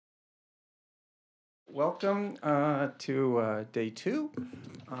Welcome to day two.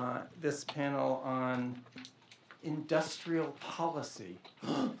 This panel on industrial policy.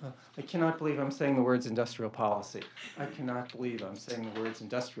 I cannot believe I'm saying the words industrial policy. I cannot believe I'm saying the words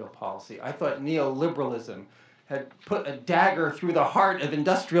industrial policy. I thought neoliberalism had put a dagger through the heart of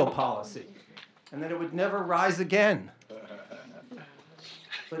industrial policy and that it would never rise again.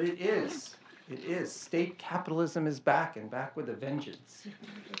 But it is. It is. State capitalism is back, and back with a vengeance.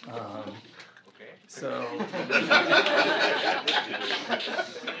 So,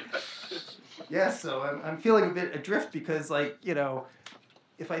 so I'm feeling a bit adrift because,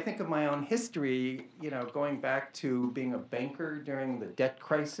 if I think of my own history, going back to being a banker during the debt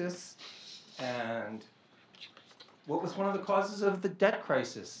crisis, and what was one of the causes of the debt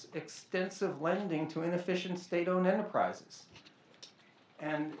crisis? Extensive lending to inefficient state-owned enterprises.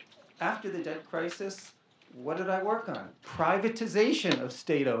 And after the debt crisis, what did I work on? Privatization of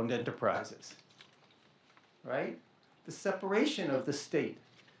state-owned enterprises. Right? The separation of the state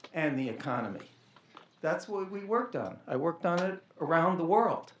and the economy. That's what we worked on. I worked on it around the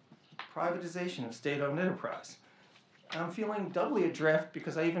world. Privatization of state-owned enterprise. I'm feeling doubly adrift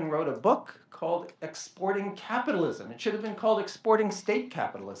because I even wrote a book called Exporting Capitalism. It should have been called Exporting State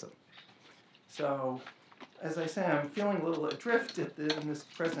Capitalism. So, as I say, I'm feeling a little adrift in this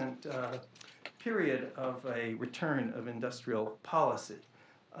present period of a return of industrial policy.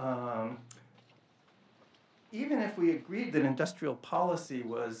 Even if we agreed that industrial policy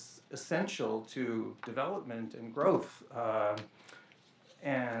was essential to development and growth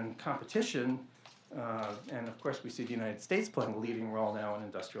and competition, and of course we see the United States playing a leading role now in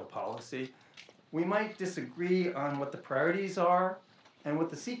industrial policy, we might disagree on what the priorities are and what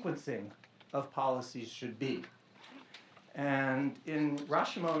the sequencing of policies should be. And in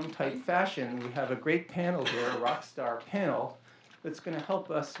Rashomon-type fashion, we have a great panel here, a rock star panel, that's going to help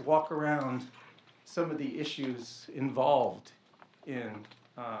us walk around some of the issues involved in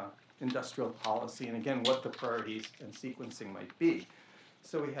industrial policy, and again, what the priorities and sequencing might be.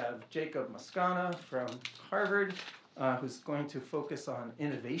 So we have Jacob Moscona from Harvard, who's going to focus on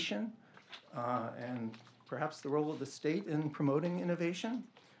innovation and perhaps the role of the state in promoting innovation.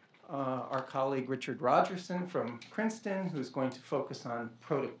 Our colleague Richard Rogerson from Princeton, who's going to focus on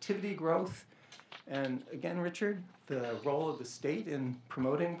productivity growth. And again, Richard, the role of the state in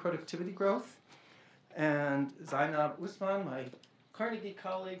promoting productivity growth. And Zainab Usman, my Carnegie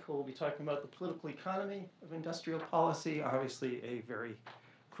colleague, who will be talking about the political economy of industrial policy, obviously a very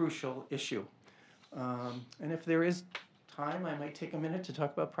crucial issue. And if there is time, I might take a minute to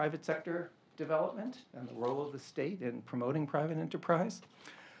talk about private sector development and the role of the state in promoting private enterprise.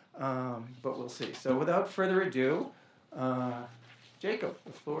 But we'll see. So without further ado, Jacob,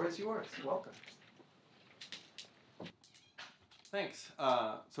 the floor is yours. Welcome. Thanks.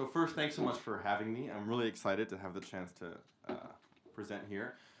 So first, thanks so much for having me. I'm really excited to have the chance to present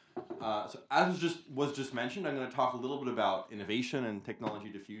here. So as was just mentioned, I'm going to talk a little bit about innovation and technology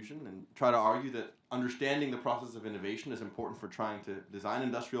diffusion and try to argue that understanding the process of innovation is important for trying to design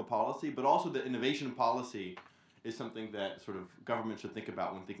industrial policy, but also that innovation policy is something that sort of government should think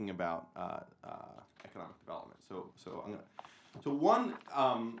about when thinking about economic development. So one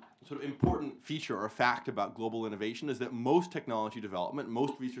sort of important feature or fact about global innovation is that most technology development,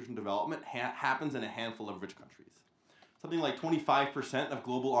 most research and development happens in a handful of rich countries. Something like 25% of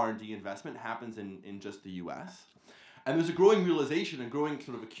global R&D investment happens in just the US. And there's a growing realization and growing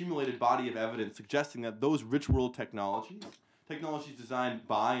sort of accumulated body of evidence suggesting that those rich world technologies designed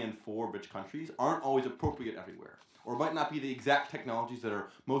by and for rich countries, aren't always appropriate everywhere, or might not be the exact technologies that are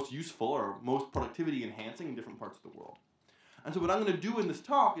most useful or most productivity enhancing in different parts of the world. And so what I'm going to do in this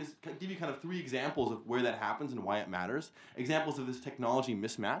talk is give you kind of three examples of where that happens and why it matters, examples of this technology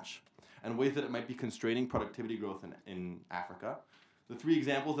mismatch, and ways that it might be constraining productivity growth in Africa. The three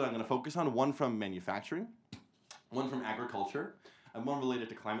examples that I'm going to focus on, one from manufacturing, one from agriculture, and one related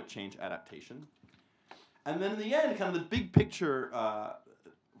to climate change adaptation. And then in the end, kind of the big picture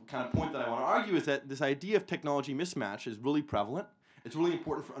kind of point that I want to argue is that this idea of technology mismatch is really prevalent. It's really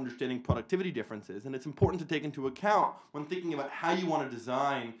important for understanding productivity differences, and it's important to take into account when thinking about how you want to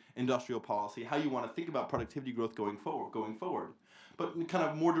design industrial policy, how you want to think about productivity growth going forward. But kind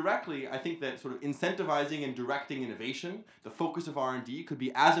of more directly, I think that sort of incentivizing and directing innovation, the focus of R&D, could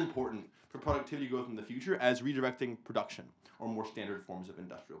be as important for productivity growth in the future as redirecting production or more standard forms of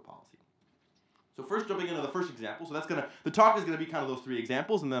industrial policy. So first, jumping into the first example, the talk is going to be kind of those three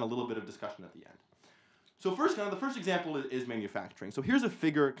examples, and then a little bit of discussion at the end. So first, the first example is manufacturing. So here's a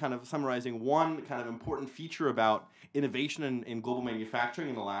figure kind of summarizing one kind of important feature about innovation in global manufacturing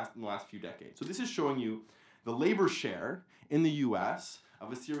in the last few decades. So this is showing you the labor share in the U.S.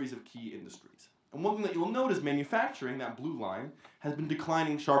 of a series of key industries. And one thing that you'll note is manufacturing, that blue line, has been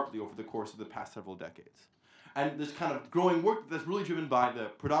declining sharply over the course of the past several decades. And this kind of growing work that's really driven by the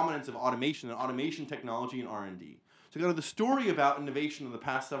predominance of automation and automation technology and R&D. So kind of the story about innovation in the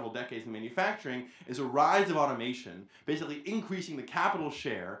past several decades in manufacturing is a rise of automation, basically increasing the capital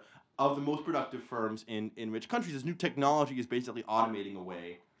share of the most productive firms in rich countries as new technology is basically automating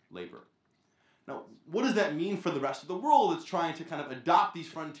away labor. Now, what does that mean for the rest of the world that's trying to kind of adopt these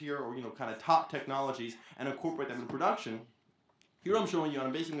frontier or kind of top technologies and incorporate them in production? Here I'm showing you, and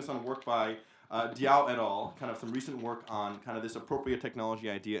I'm basing this on work by Diao et al., kind of some recent work on kind of this appropriate technology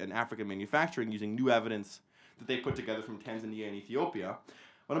idea in African manufacturing using new evidence that they put together from Tanzania and Ethiopia.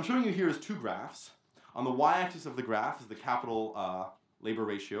 What I'm showing you here is two graphs. On the y-axis of the graph is the capital labor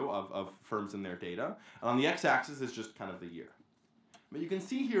ratio of firms in their data, and on the x-axis is just kind of the year. What you can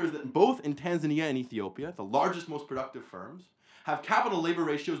see here is that both in Tanzania and Ethiopia, the largest, most productive firms, have capital labor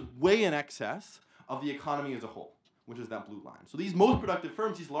ratios way in excess of the economy as a whole, which is that blue line. So these most productive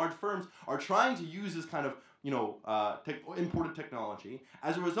firms, these large firms, are trying to use this kind of imported technology.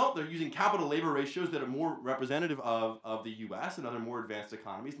 As a result, they're using capital labor ratios that are more representative of the US and other more advanced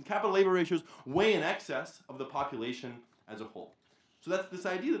economies, and capital labor ratios way in excess of the population as a whole. So that's this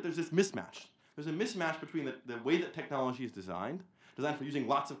idea that there's this mismatch. There's a mismatch between the way that technology is designed for using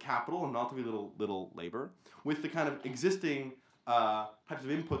lots of capital and relatively little labor, with the kind of existing types of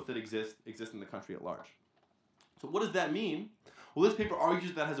inputs that exist in the country at large. So what does that mean? Well, this paper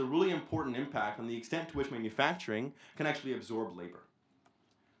argues that has a really important impact on the extent to which manufacturing can actually absorb labor.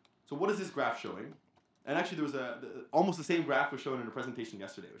 So what is this graph showing? And actually there was almost the same graph was shown in a presentation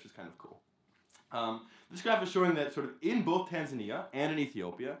yesterday, which is kind of cool. This graph is showing that sort of in both Tanzania and in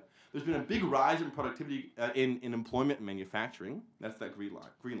Ethiopia, there's been a big rise in productivity in employment and manufacturing. That's that green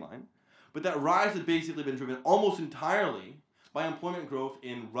line. But that rise has basically been driven almost entirely by employment growth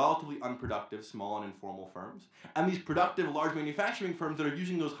in relatively unproductive small and informal firms. And these productive large manufacturing firms that are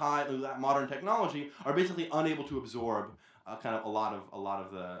using that modern technology are basically unable to absorb kind of a lot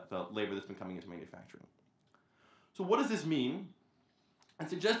of the labor that's been coming into manufacturing. So what does this mean? And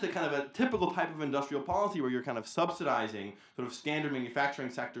suggests that kind of a typical type of industrial policy where you're kind of subsidizing sort of standard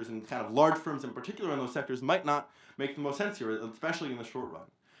manufacturing sectors and kind of large firms in particular in those sectors might not make the most sense here, especially in the short run.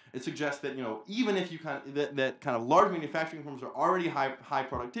 It suggests that even if you that kind of large manufacturing firms are already high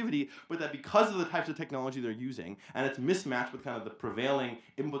productivity, but that because of the types of technology they're using and it's mismatched with kind of the prevailing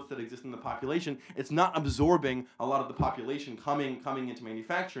inputs that exist in the population, it's not absorbing a lot of the population coming into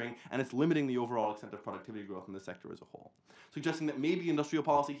manufacturing, and it's limiting the overall extent of productivity growth in the sector as a whole. Suggesting that maybe industrial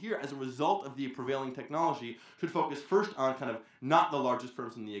policy here, as a result of the prevailing technology, should focus first on kind of not the largest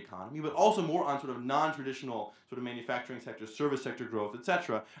firms in the economy, but also more on sort of non-traditional sort of manufacturing sectors, service sector growth,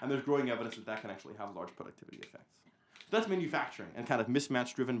 etc. And there's growing evidence that can actually have large productivity effects. So that's manufacturing and kind of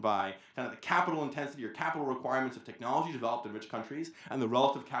mismatch driven by kind of the capital intensity or capital requirements of technology developed in rich countries and the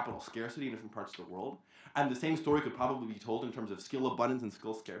relative capital scarcity in different parts of the world. And the same story could probably be told in terms of skill abundance and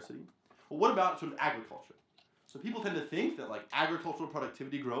skill scarcity. Well, what about sort of agriculture? So people tend to think that like agricultural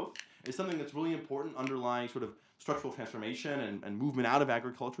productivity growth is something that's really important underlying sort of structural transformation and movement out of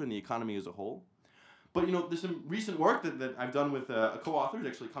agriculture and the economy as a whole. But there's some recent work that I've done with a co-author who's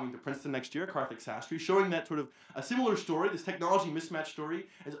actually coming to Princeton next year, Karthik Sastry, showing that sort of a similar story, this technology mismatch story,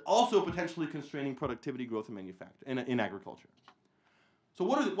 is also potentially constraining productivity growth in agriculture. So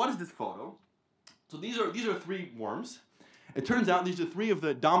what is this photo? So these are three worms. It turns out these are three of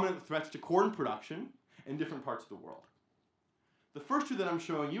the dominant threats to corn production in different parts of the world. The first two that I'm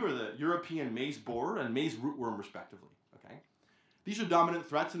showing you are the European maize borer and maize rootworm, respectively. Okay, these are dominant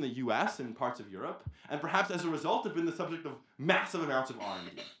threats in the U.S. and parts of Europe, and perhaps as a result have been the subject of massive amounts of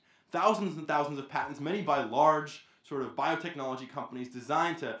R&D. Thousands and thousands of patents, many by large sort of biotechnology companies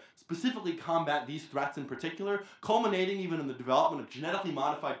designed to specifically combat these threats in particular, culminating even in the development of genetically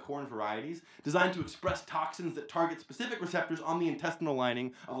modified corn varieties designed to express toxins that target specific receptors on the intestinal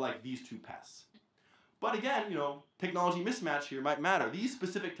lining of like these two pests. But again, technology mismatch here might matter. These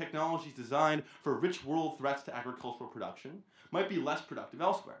specific technologies designed for rich world threats to agricultural production might be less productive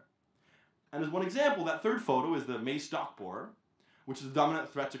elsewhere. And as one example, that third photo is the maize stalk borer, which is a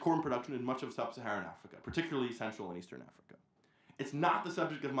dominant threat to corn production in much of Sub-Saharan Africa, particularly Central and Eastern Africa. It's not the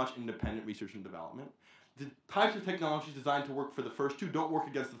subject of much independent research and development. The types of technologies designed to work for the first two don't work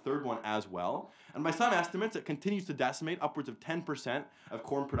against the third one as well. And by some estimates, it continues to decimate upwards of 10% of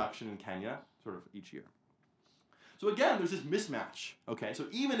corn production in Kenya, sort of each year. So again, there's this mismatch, okay? So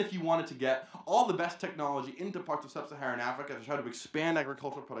even if you wanted to get all the best technology into parts of Sub-Saharan Africa to try to expand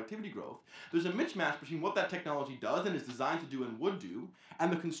agricultural productivity growth, there's a mismatch between what that technology does and is designed to do and would do,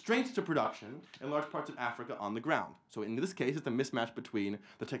 and the constraints to production in large parts of Africa on the ground. So in this case, it's a mismatch between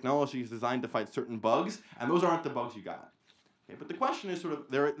the technology is designed to fight certain bugs, and those aren't the bugs you got. Okay, but the question is sort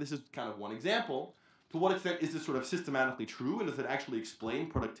of, this is kind of one example, to what extent is this sort of systematically true, and does it actually explain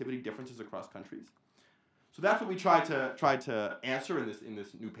productivity differences across countries? So that's what we try to answer in this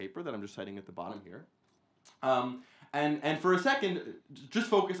new paper that I'm just citing at the bottom here. And for a second, just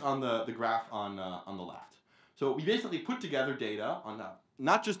focus on the graph on the left. So we basically put together data on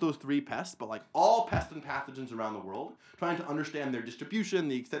not just those 3 pests, but like all pests and pathogens around the world, trying to understand their distribution,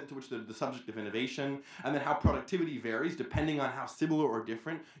 the extent to which they're the subject of innovation, and then how productivity varies depending on how similar or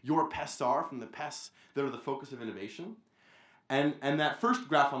different your pests are from the pests that are the focus of innovation. And that first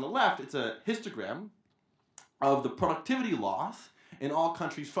graph on the left, it's a histogram of the productivity loss in all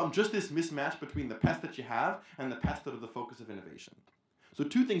countries from just this mismatch between the pests that you have and the pests that are the focus of innovation. So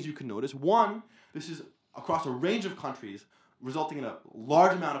 2 things you can notice. One, this is across a range of countries resulting in a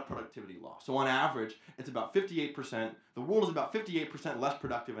large amount of productivity loss. So on average, it's about 58%. The world is about 58% less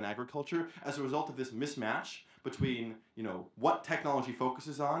productive in agriculture as a result of this mismatch between, what technology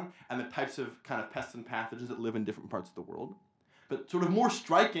focuses on and the types of kind of pests and pathogens that live in different parts of the world. But sort of more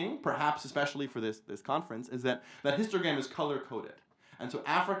striking, perhaps especially for this conference, is that histogram is color-coded. And so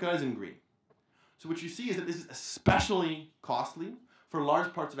Africa is in green. So what you see is that this is especially costly for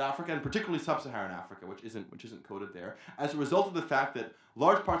large parts of Africa, and particularly Sub-Saharan Africa, which isn't coded there, as a result of the fact that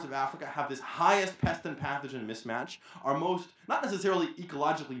large parts of Africa have this highest pest and pathogen mismatch, are most, not necessarily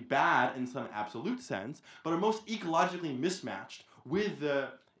ecologically bad in some absolute sense, but are most ecologically mismatched with the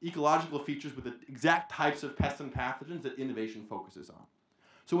ecological features with the exact types of pests and pathogens that innovation focuses on.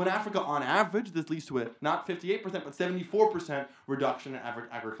 So in Africa, on average, this leads to a not 58%, but 74% reduction in average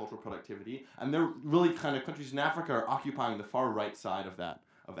agricultural productivity, and they're really kind of countries in Africa are occupying the far right side of that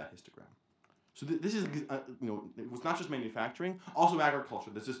histogram. So this is, it was not just manufacturing, also agriculture.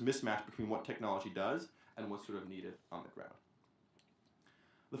 There's this mismatch between what technology does and what's sort of needed on the ground.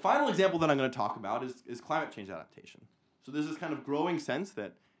 The final example that I'm going to talk about is climate change adaptation. So there's this kind of growing sense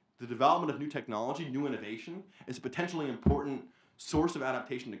that the development of new technology, new innovation, is a potentially important source of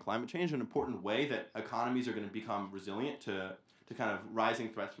adaptation to climate change, an important way that economies are going to become resilient to kind of rising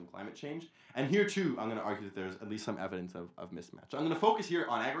threats from climate change. And here too, I'm going to argue that there's at least some evidence of mismatch. I'm going to focus here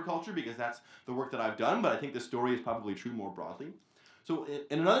on agriculture because that's the work that I've done, but I think this story is probably true more broadly. So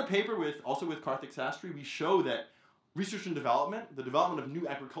in another paper also with Karthik Sastry, we show that research and development, the development of new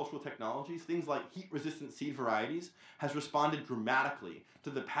agricultural technologies, things like heat-resistant seed varieties, has responded dramatically to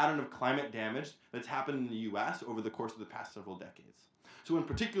the pattern of climate damage that's happened in the US over the course of the past several decades. So in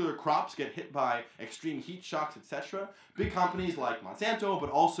particular, crops get hit by extreme heat shocks, etc. Big companies like Monsanto, but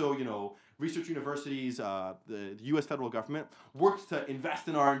also, research universities, the US federal government, works to invest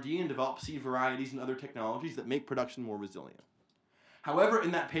in R&D and develop seed varieties and other technologies that make production more resilient. However, in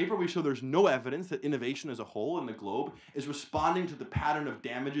that paper, we show there's no evidence that innovation as a whole in the globe is responding to the pattern of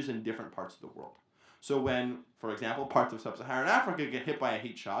damages in different parts of the world. So when, for example, parts of Sub-Saharan Africa get hit by a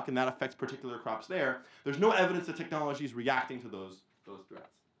heat shock, and that affects particular crops there's no evidence that technology is reacting to those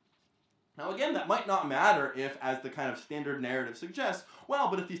threats. Now again, that might not matter if, as the kind of standard narrative suggests, well,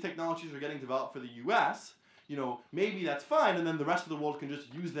 but if these technologies are getting developed for the US, maybe that's fine, and then the rest of the world can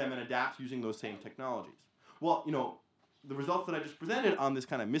just use them and adapt using those same technologies. Well, the results that I just presented on this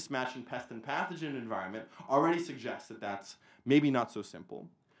kind of mismatch in pest and pathogen environment already suggest that that's maybe not so simple.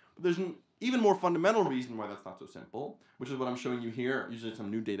 But there's an even more fundamental reason why that's not so simple, which is what I'm showing you here, using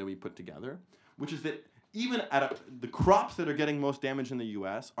some new data we put together, which is that even the crops that are getting most damage in the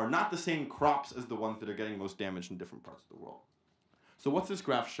US are not the same crops as the ones that are getting most damage in different parts of the world. So what's this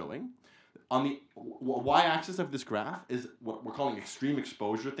graph showing? On the y-axis of this graph is what we're calling extreme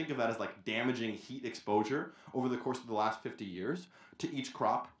exposure. Think of that as like damaging heat exposure over the course of the last 50 years to each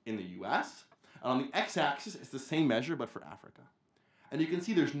crop in the US. And on the x-axis, it's the same measure, but for Africa. And you can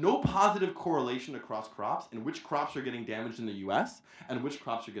see there's no positive correlation across crops in which crops are getting damaged in the US and which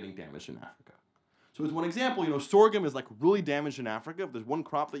crops are getting damaged in Africa. So as one example, sorghum is like really damaged in Africa. If there's one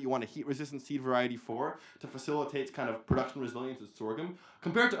crop that you want a heat-resistant seed variety for to facilitate kind of production resilience is sorghum.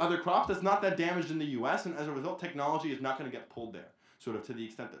 Compared to other crops, that's not that damaged in the US, and as a result, technology is not going to get pulled there, sort of to the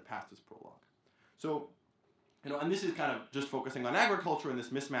extent that past is prologue. So, and this is kind of just focusing on agriculture and this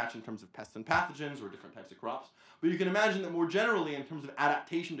mismatch in terms of pests and pathogens or different types of crops. But you can imagine that more generally, in terms of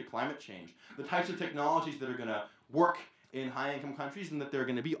adaptation to climate change, the types of technologies that are going to work in high-income countries, and that there are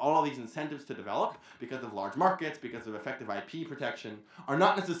going to be all of these incentives to develop because of large markets, because of effective IP protection, are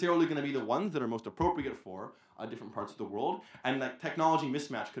not necessarily going to be the ones that are most appropriate for different parts of the world. And like technology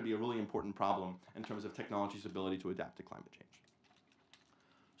mismatch could be a really important problem in terms of technology's ability to adapt to climate change.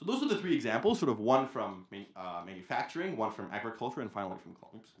 So those are the three examples, sort of one from manufacturing, one from agriculture, and finally from,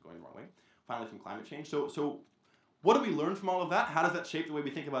 going the wrong way, finally from climate change. So what do we learn from all of that? How does that shape the way we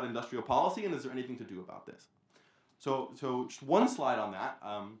think about industrial policy, and is there anything to do about this? So just one slide on that.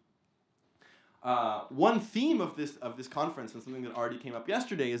 One theme of this conference, and something that already came up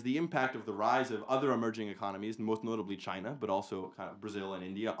yesterday, is the impact of the rise of other emerging economies, most notably China, but also kind of Brazil and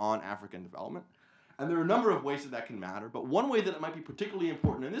India, on African development. And there are a number of ways that can matter, but one way that it might be particularly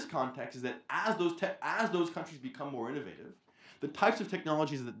important in this context is that as those countries become more innovative, the types of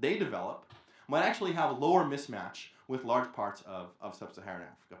technologies that they develop might actually have a lower mismatch with large parts of Sub-Saharan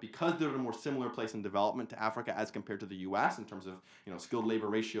Africa, because they're in a more similar place in development to Africa as compared to the US in terms of skilled labor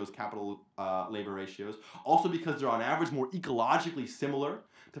ratios, capital labor ratios. Also because they're on average more ecologically similar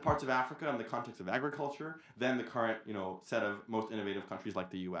to parts of Africa in the context of agriculture than the current set of most innovative countries like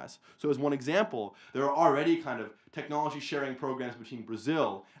the US. So as one example, there are already kind of technology sharing programs between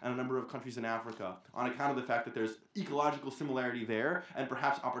Brazil and a number of countries in Africa on account of the fact that there's ecological similarity there and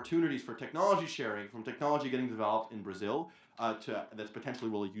perhaps opportunities for technology sharing from technology getting developed in Brazil that's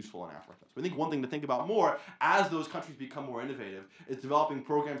potentially really useful in Africa. So I think one thing to think about more as those countries become more innovative is developing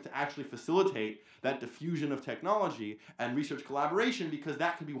programs to actually facilitate that diffusion of technology and research collaboration, because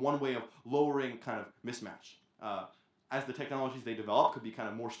that could be one way of lowering kind of mismatch. As the technologies they develop could be kind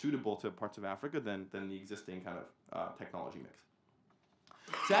of more suitable to parts of Africa than the existing kind of technology mix.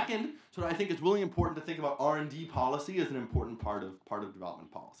 Second, so I think it's really important to think about R&D policy as an important part of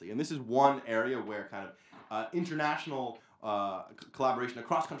development policy. And this is one area where kind of international collaboration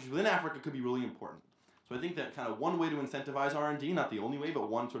across countries within Africa could be really important. So I think that kind of one way to incentivize R&D, not the only way, but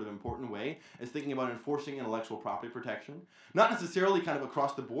one sort of important way, is thinking about enforcing intellectual property protection. Not necessarily kind of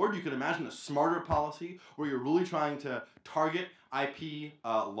across the board. You could imagine a smarter policy where you're really trying to target IP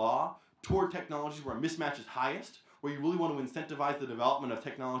law toward technologies where mismatch is highest, where you really want to incentivize the development of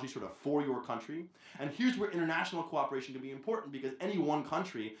technology sort of for your country. And here's where international cooperation can be important, because any one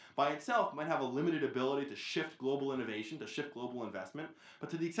country by itself might have a limited ability to shift global innovation, to shift global investment.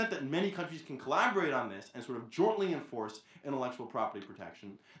 But to the extent that many countries can collaborate on this and sort of jointly enforce intellectual property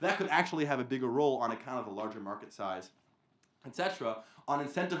protection, that could actually have a bigger role on account of the larger market size, etc., on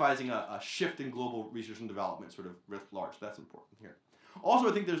incentivizing a shift in global research and development sort of writ large. That's important here. Also,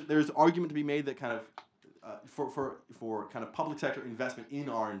 I think there's argument to be made that kind of for kind of public sector investment in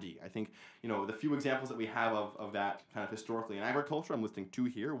R&D. I think, the few examples that we have of that kind of historically in agriculture, I'm listing two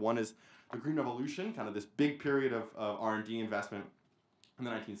here. One is the Green Revolution, kind of this big period of R&D investment in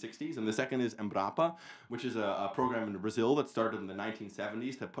the 1960s. And the second is Embrapa, which is a program in Brazil that started in the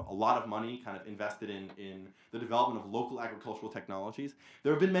 1970s to put a lot of money kind of invested in the development of local agricultural technologies.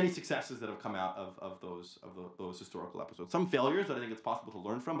 There have been many successes that have come out of those historical episodes. Some failures that I think it's possible to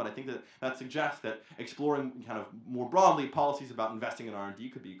learn from, but I think that suggests that exploring kind of more broadly policies about investing in R&D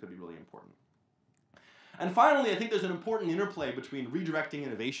could be really important. And finally, I think there's an important interplay between redirecting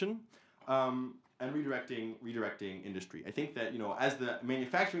innovation and redirecting industry. I think that, as the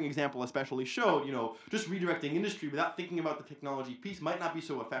manufacturing example especially showed, just redirecting industry without thinking about the technology piece might not be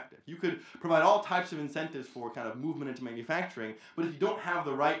so effective. You could provide all types of incentives for kind of movement into manufacturing, but if you don't have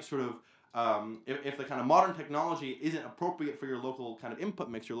the right sort of, if the kind of modern technology isn't appropriate for your local kind of input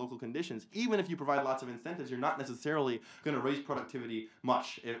mix, your local conditions, even if you provide lots of incentives, you're not necessarily going to raise productivity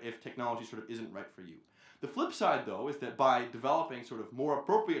much if technology sort of isn't right for you. The flip side, though, is that by developing sort of more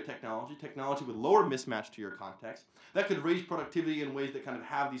appropriate technology with lower mismatch to your context, that could raise productivity in ways that kind of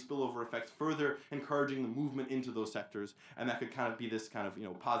have these spillover effects, further encouraging the movement into those sectors, and that could kind of be this kind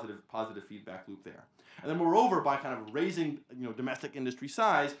of positive feedback loop there. And then moreover, by kind of raising domestic industry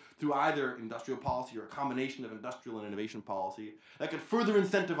size through either industrial policy or a combination of industrial and innovation policy, that could further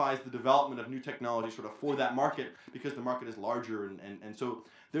incentivize the development of new technology sort of for that market, because the market is larger, and so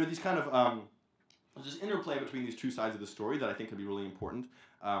there are these kind of there's this interplay between these two sides of the story that I think could be really important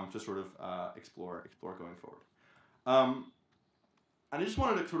to sort of explore going forward. And I just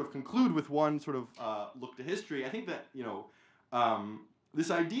wanted to sort of conclude with one sort of look to history. I think that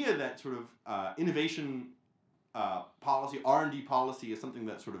this idea that sort of innovation policy, R&D policy, is something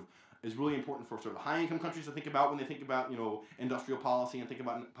that sort of is really important for sort of high-income countries to think about when they think about industrial policy and think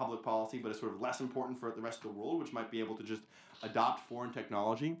about public policy, but it's sort of less important for the rest of the world, which might be able to just adopt foreign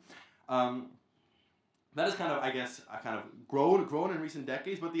technology. That has kind of, I guess, grown in recent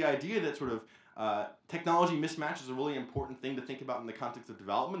decades, but the idea that sort of Technology mismatch is a really important thing to think about in the context of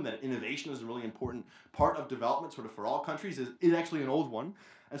development, that innovation is a really important part of development sort of for all countries, is actually an old one.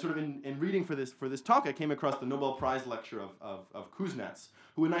 And sort of in reading for this talk, I came across the Nobel Prize lecture of Kuznets,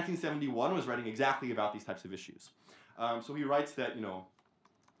 who in 1971 was writing exactly about these types of issues. So he writes that,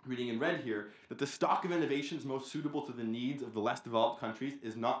 reading in red here, that the stock of innovations most suitable to the needs of the less developed countries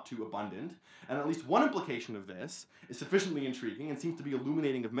is not too abundant. And at least one implication of this is sufficiently intriguing and seems to be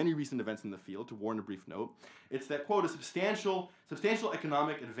illuminating of many recent events in the field, to warn a brief note. It's that, quote, a substantial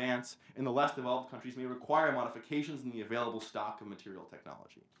economic advance in the less developed countries may require modifications in the available stock of material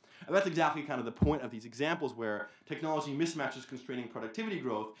technology. And that's exactly kind of the point of these examples where technology mismatches constraining productivity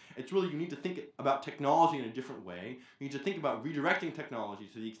growth. It's really, you need to think about technology in a different way. You need to think about redirecting technology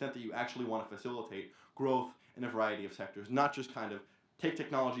to the extent that you actually want to facilitate growth in a variety of sectors, not just kind of take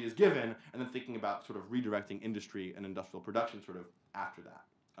technology as given and then thinking about sort of redirecting industry and industrial production sort of after that.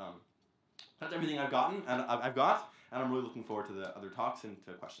 That's everything I've got, and I'm really looking forward to the other talks and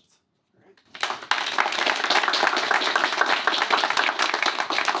to questions.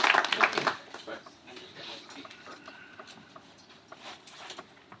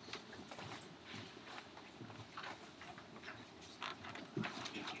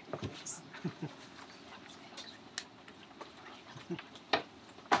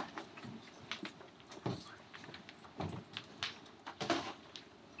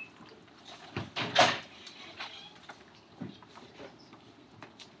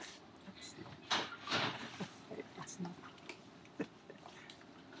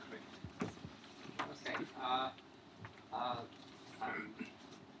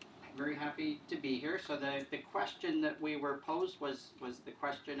 Very happy to be here. So the question that we were posed was the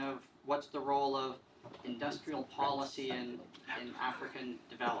question of what's the role of industrial policy in African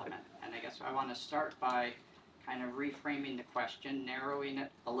development. And I guess I want to start by kind of reframing the question, narrowing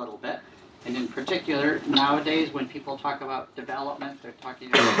it a little bit. And in particular, nowadays when people talk about development, they're talking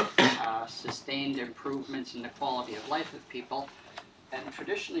about sustained improvements in the quality of life of people. And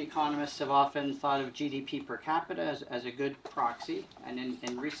traditionally, economists have often thought of GDP per capita as a good proxy. And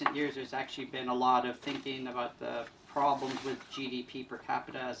in recent years, there's actually been a lot of thinking about the problems with GDP per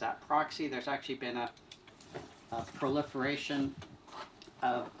capita as that proxy. There's actually been a proliferation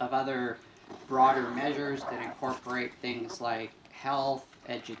of other broader measures that incorporate things like health,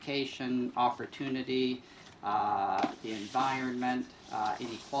 education, opportunity, the environment,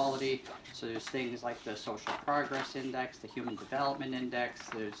 inequality. So there's things like the Social Progress Index, the Human Development Index.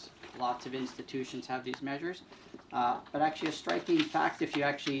 There's lots of institutions have these measures. But actually a striking fact, if you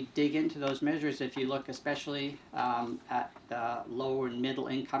actually dig into those measures, if you look especially at low and middle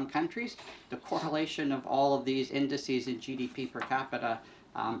income countries, the correlation of all of these indices in GDP per capita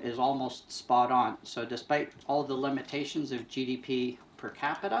is almost spot on. So despite all the limitations of GDP per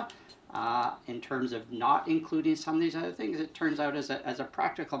capita, in terms of not including some of these other things, it turns out as a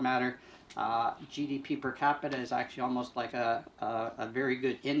practical matter, GDP per capita is actually almost like a very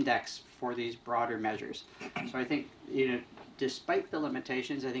good index for these broader measures. So I think, despite the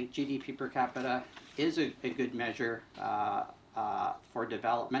limitations, I think GDP per capita is a good measure for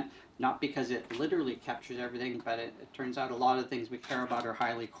development, not because it literally captures everything, but it turns out a lot of the things we care about are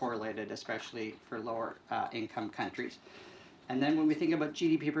highly correlated, especially for lower income countries. And then when we think about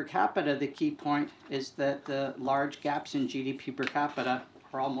GDP per capita, the key point is that the large gaps in GDP per capita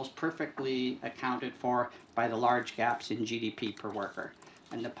are almost perfectly accounted for by the large gaps in GDP per worker.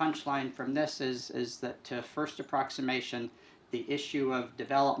 And the punchline from this is that to first approximation, the issue of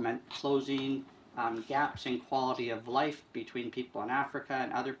development, closing gaps in quality of life between people in Africa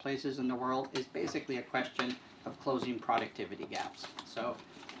and other places in the world is basically a question of closing productivity gaps. So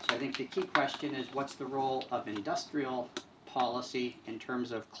I think the key question is what's the role of industrial policy in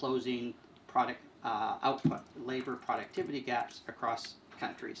terms of closing output, labor productivity gaps across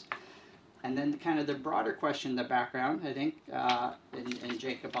countries. And then kind of the broader question in the background, I think, and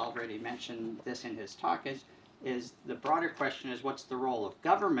Jacob already mentioned this in his talk, is the broader question is what's the role of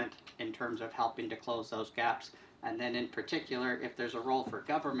government in terms of helping to close those gaps? And then in particular, if there's a role for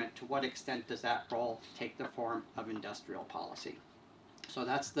government, to what extent does that role take the form of industrial policy? So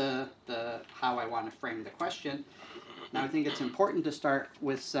that's the how I want to frame the question. Now I think it's important to start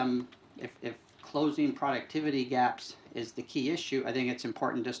with some, if closing productivity gaps is the key issue, I think it's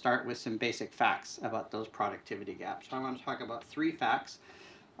important to start with some basic facts about those productivity gaps. So I want to talk about 3 facts.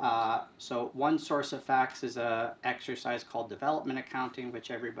 So one source of facts is an exercise called development accounting,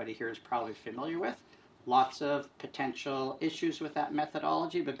 which everybody here is probably familiar with. Lots of potential issues with that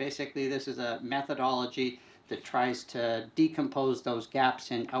methodology, but basically this is a methodology that tries to decompose those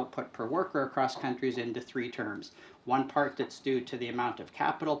gaps in output per worker across countries into 3 terms. One part that's due to the amount of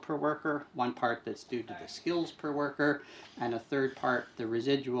capital per worker, one part that's due to the skills per worker, and a third part, the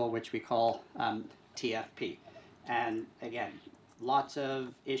residual, which we call TFP. And again, lots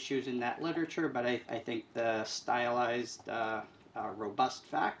of issues in that literature, but I think the stylized, robust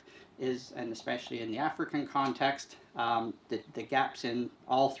fact is, and especially in the African context, the gaps in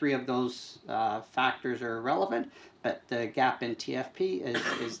all 3 of those factors are relevant, but the gap in TFP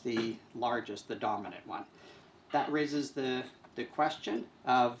is the largest, the dominant one. That raises the question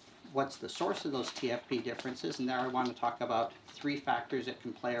of what's the source of those TFP differences, and there I want to talk about 3 factors that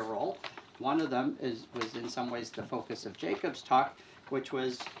can play a role. One of them was in some ways the focus of Jacob's talk, which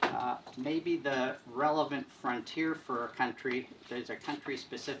was maybe the relevant frontier for a country. There's a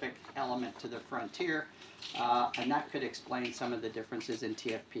country-specific element to the frontier, and that could explain some of the differences in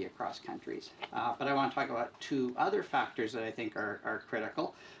TFP across countries. But I want to talk about 2 other factors that I think are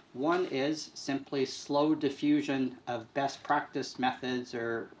critical. One is simply slow diffusion of best practice methods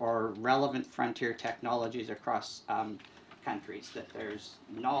or relevant frontier technologies across countries, that there's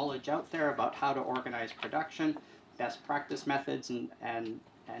knowledge out there about how to organize production, best practice methods, and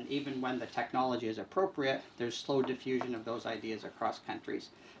even when the technology is appropriate, there's slow diffusion of those ideas across countries.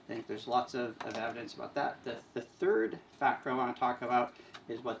 I think there's lots of evidence about that. The third factor I want to talk about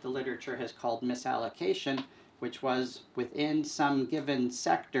is what the literature has called misallocation, which was within some given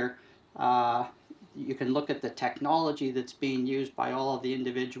sector, you can look at the technology that's being used by all of the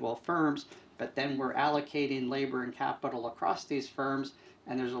individual firms, but then we're allocating labor and capital across these firms,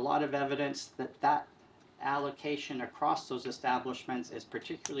 and there's a lot of evidence that allocation across those establishments is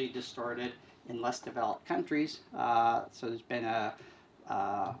particularly distorted in less developed countries. So there's been an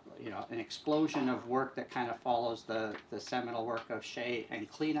explosion of work that kind of follows the seminal work of Shea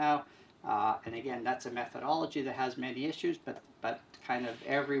and Klenow. And again, that's a methodology that has many issues, but kind of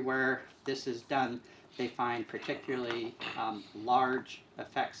everywhere this is done, they find particularly large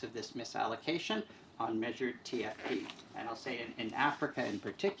effects of this misallocation on measured TFP. And I'll say in Africa in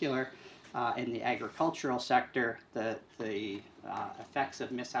particular, in the agricultural sector, the effects of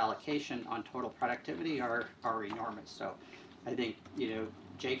misallocation on total productivity are enormous. So I think,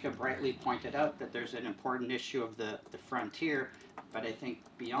 Jacob rightly pointed out that there's an important issue of the frontier, but I think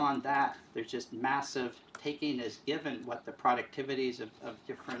beyond that, there's just massive taking as given what the productivities of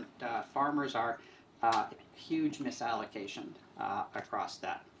different farmers are, huge misallocation across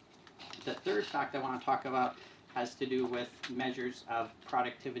that. The third fact I want to talk about has to do with measures of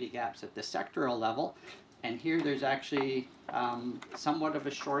productivity gaps at the sectoral level. And here there's actually somewhat of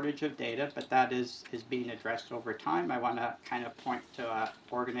a shortage of data, but that is being addressed over time. I want to kind of point to an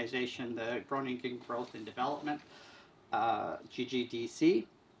organization, the Groningen Growth and Development, GGDC,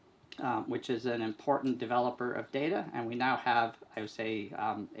 which is an important developer of data. And we now have, I would say,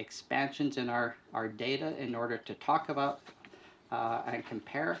 expansions in our data in order to talk about and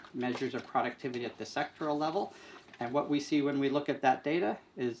compare measures of productivity at the sectoral level. And what we see when we look at that data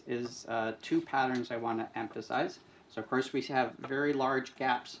is 2 patterns I want to emphasize. So of course we have very large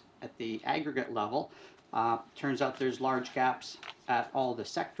gaps at the aggregate level. Turns out there's large gaps at all the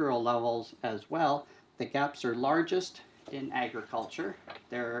sectoral levels as well. The gaps are largest in agriculture.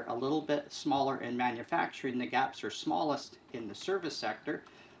 They're a little bit smaller in manufacturing. The gaps are smallest in the service sector.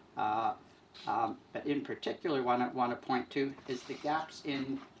 But in particular, what I want to point to is the gaps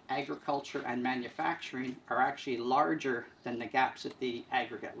in agriculture and manufacturing are actually larger than the gaps at the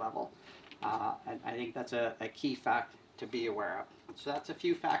aggregate level. And I think that's a key fact to be aware of. So that's a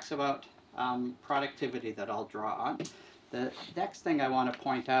few facts about productivity that I'll draw on. The next thing I want to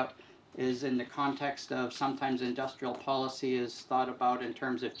point out is in the context of sometimes industrial policy is thought about in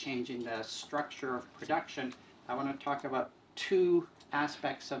terms of changing the structure of production. I want to talk about 2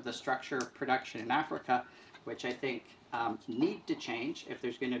 aspects of the structure of production in Africa, which I think need to change if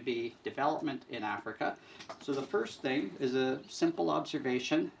there's going to be development in Africa. So the first thing is a simple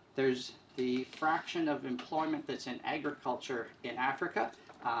observation. There's the fraction of employment that's in agriculture in Africa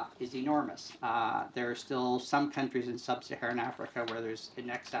is enormous. There are still some countries in Sub-Saharan Africa where there's in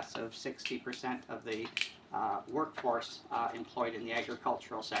excess of 60% of the workforce employed in the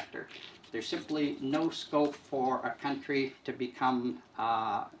agricultural sector. There's simply no scope for a country to become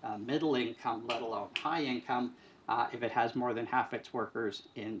middle income, let alone high income, if it has more than half its workers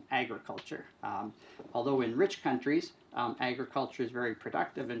in agriculture. Although in rich countries, agriculture is very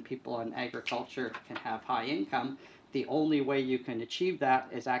productive and people in agriculture can have high income, the only way you can achieve that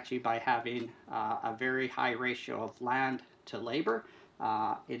is actually by having a very high ratio of land to labor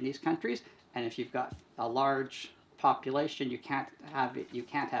in these countries. And if you've got a large population, you can't have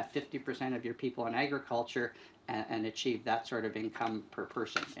 50% of your people in agriculture and achieve that sort of income per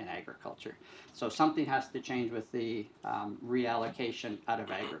person in agriculture. So something has to change with the reallocation out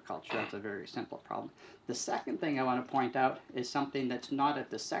of agriculture. That's a very simple problem. The second thing I want to point out is something that's not at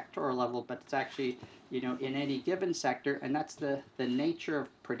the sectoral level, but it's actually, in any given sector, and that's the nature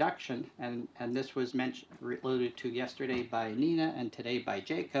of production. And this was alluded to yesterday by Nina and today by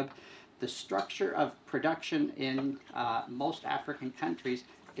Jacob. The structure of production in most African countries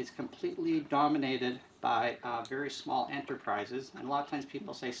is completely dominated by very small enterprises. And a lot of times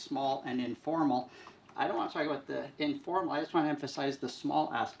people say small and informal. I don't want to talk about the informal. I just want to emphasize the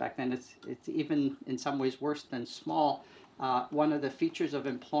small aspect. And it's even in some ways worse than small. One of the features of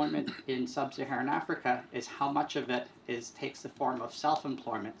employment in Sub-Saharan Africa is how much of it takes the form of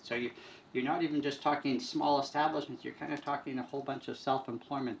self-employment. So you're not even just talking small establishments, you're kind of talking a whole bunch of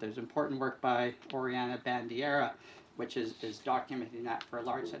self-employment. There's important work by Oriana Bandiera, which is documenting that for a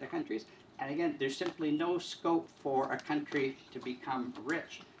large set of countries. And again, there's simply no scope for a country to become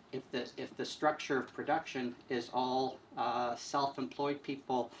rich if the structure of production is all self-employed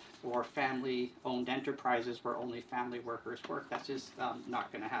people or family-owned enterprises where only family workers work. That's just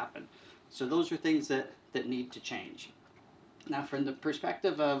not going to happen. So those are things that need to change. Now, from the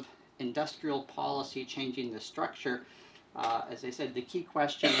perspective of industrial policy changing the structure, as I said, the key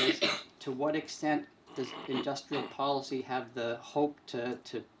question is to what extent does industrial policy have the hope to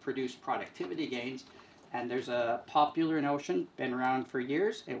produce productivity gains? And there's a popular notion, been around for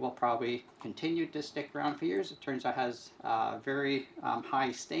years. It will probably continue to stick around for years. It turns out has very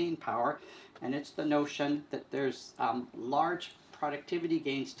high staying power. And it's the notion that there's large productivity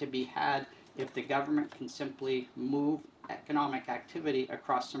gains to be had if the government can simply move economic activity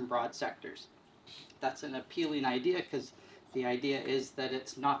across some broad sectors. That's an appealing idea because the idea is that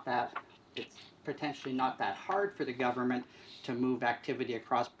it's potentially not that hard for the government to move activity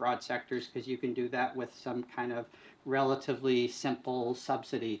across broad sectors because you can do that with some kind of relatively simple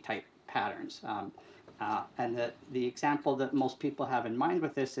subsidy type patterns. And the example that most people have in mind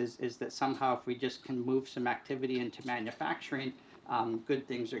with this is that somehow if we just can move some activity into manufacturing, good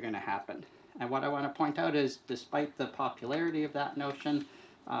things are going to happen. And what I want to point out is despite the popularity of that notion,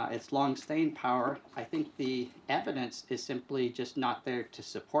 its long staying power, I think the evidence is simply just not there to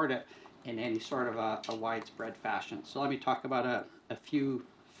support it in any sort of a widespread fashion. So let me talk about a few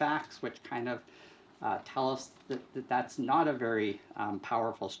facts which kind of tell us that that's not a very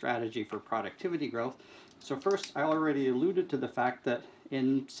powerful strategy for productivity growth. So first, I already alluded to the fact that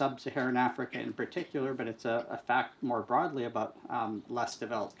in Sub-Saharan Africa in particular, but it's a fact more broadly about less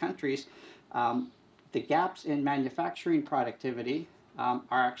developed countries, the gaps in manufacturing productivity are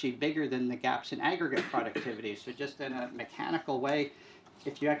actually bigger than the gaps in aggregate productivity. So just in a mechanical way,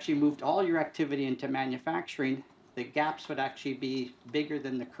 if you actually moved all your activity into manufacturing, the gaps would actually be bigger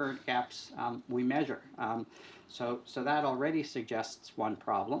than the current gaps we measure. So that already suggests one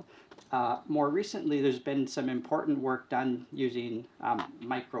problem. More recently, there's been some important work done using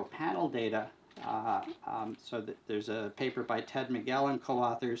micro-panel data. So that there's a paper by Ted Miguel and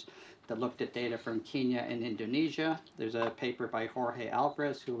co-authors that looked at data from Kenya and Indonesia. There's a paper by Jorge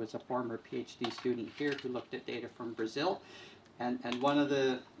Alvarez, who was a former PhD student here, who looked at data from Brazil. And one of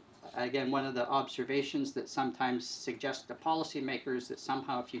the observations that sometimes suggest to policymakers that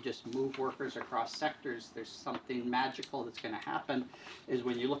somehow if you just move workers across sectors, there's something magical that's going to happen, is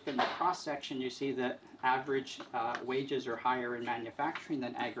when you look in the cross-section, you see that average wages are higher in manufacturing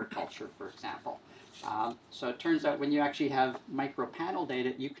than agriculture, for example. So it turns out when you actually have micro-panel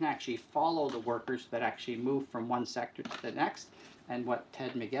data, you can actually follow the workers that actually move from one sector to the next. And what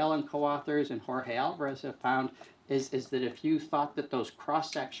Ted Miguel and co-authors and Jorge Alvarez have found is that if you thought that those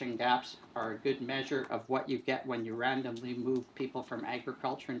cross-section gaps are a good measure of what you get when you randomly move people from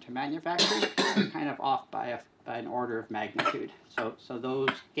agriculture into manufacturing, you're kind of off by an order of magnitude. So those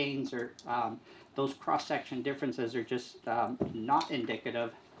gains are, those cross-section differences are just not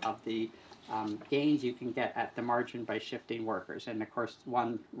indicative of the gains you can get at the margin by shifting workers. And of course,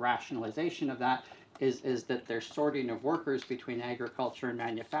 one rationalization of that is that there's sorting of workers between agriculture and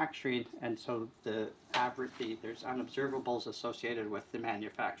manufacturing, and so there's unobservables associated with the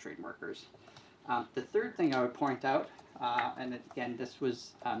manufacturing workers. The third thing I would point out, and again, this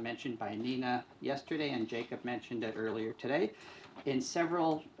was mentioned by Nina yesterday, and Jacob mentioned it earlier today, in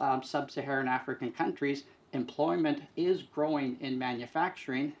several sub-Saharan African countries, employment is growing in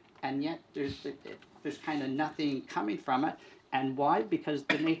manufacturing, and yet there's kind of nothing coming from it. And why? Because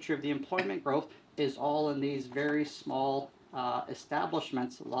the nature of the employment growth is all in these very small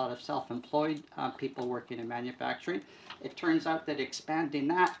establishments, a lot of self-employed people working in manufacturing. It turns out that expanding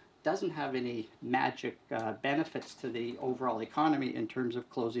that doesn't have any magic benefits to the overall economy in terms of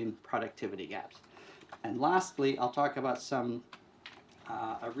closing productivity gaps. And lastly, I'll talk about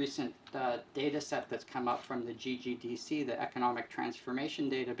a recent data set that's come up from the GGDC, the Economic Transformation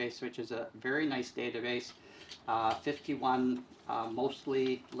Database, which is a very nice database. 51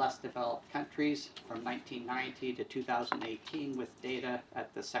 mostly less developed countries from 1990 to 2018 with data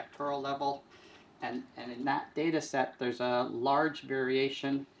at the sectoral level. And in that data set, there's a large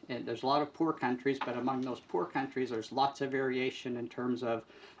variation. And there's a lot of poor countries, but among those poor countries, there's lots of variation in terms of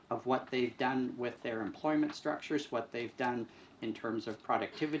what they've done with their employment structures, what they've done in terms of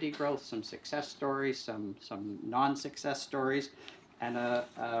productivity growth, some success stories, some non-success stories. And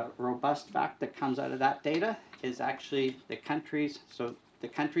a robust fact that comes out of that data is actually the countries, so the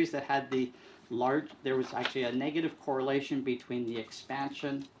countries that had there was actually a negative correlation between the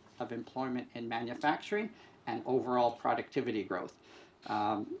expansion of employment in manufacturing and overall productivity growth.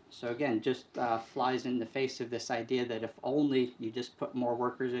 So again, just flies in the face of this idea that if only you just put more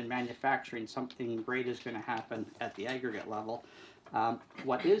workers in manufacturing, something great is going to happen at the aggregate level.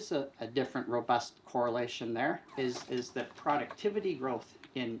 What is a different robust correlation there is that productivity growth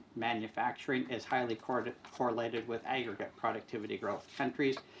in manufacturing is highly correlated with aggregate productivity growth.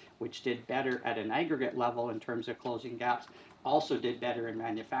 Countries which did better at an aggregate level in terms of closing gaps also did better in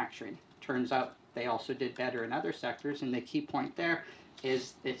manufacturing. Turns out they also did better in other sectors, and the key point there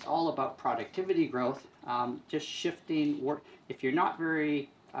is it's all about productivity growth. Just shifting work. If you're not very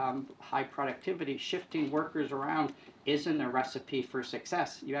high productivity, shifting workers around isn't a recipe for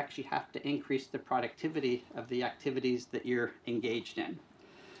success. You actually have to increase the productivity of the activities that you're engaged in.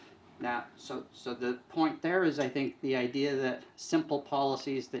 Now, so the point there is, I think, the idea that simple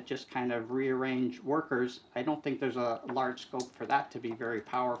policies that just kind of rearrange workers, I don't think there's a large scope for that to be very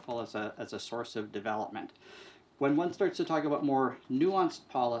powerful as a source of development. When one starts to talk about more nuanced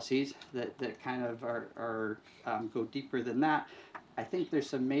policies that kind of go deeper than that, I think there's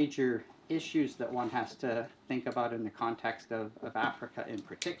some major issues that one has to think about in the context of Africa in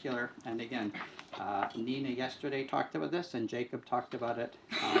particular. And again, Nina yesterday talked about this, and Jacob talked about it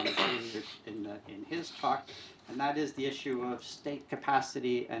in his talk, and that is the issue of state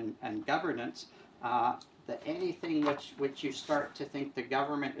capacity and governance. That anything which you start to think the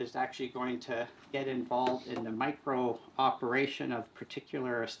government is actually going to get involved in the micro operation of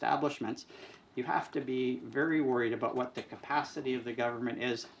particular establishments, you have to be very worried about what the capacity of the government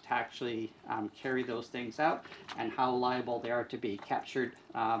is to actually carry those things out and how liable they are to be captured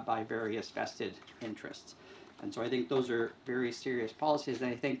by various vested interests. And so I think those are very serious policies.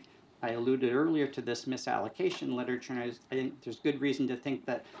 And I think I alluded earlier to this misallocation literature, and I think there's good reason to think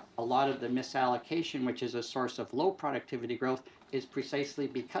that a lot of the misallocation, which is a source of low productivity growth, is precisely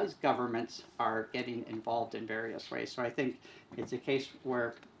because governments are getting involved in various ways. So I think it's a case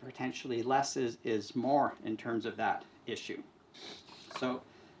where potentially less is more in terms of that issue. So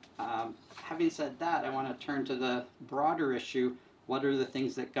having said that, I want to turn to the broader issue. What are the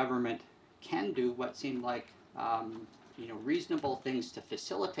things that government can do, what seem like reasonable things to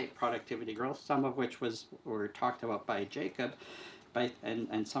facilitate productivity growth, some of which were talked about by Jacob,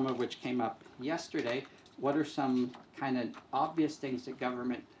 and some of which came up yesterday. What are some kind of obvious things that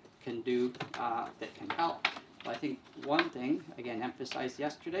government can do that can help? Well, I think one thing, again, emphasized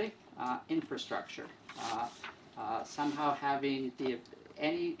yesterday, infrastructure. Somehow having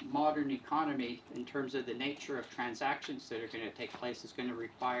any modern economy, in terms of the nature of transactions that are going to take place, is going to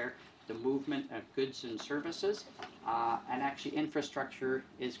require the movement of goods and services, and actually infrastructure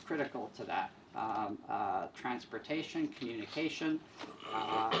is critical to that. Transportation, communication,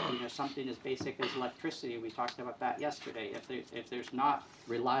 something as basic as electricity. We talked about that yesterday. If there's not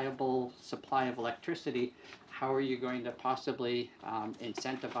reliable supply of electricity, how are you going to possibly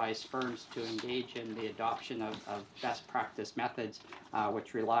incentivize firms to engage in the adoption of best practice methods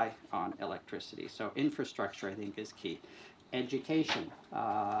which rely on electricity? So infrastructure, I think, is key. Education,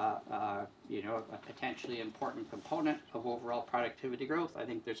 a potentially important component of overall productivity growth. I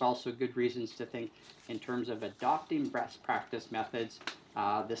think there's also good reasons to think in terms of adopting best practice methods,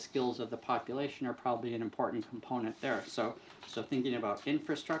 the skills of the population are probably an important component there. So thinking about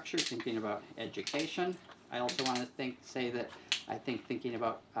infrastructure, thinking about education. I also want to say that I think thinking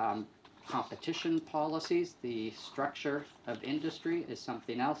about competition policies, the structure of industry is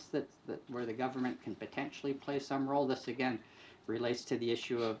something else that where the government can potentially play some role. This again relates to the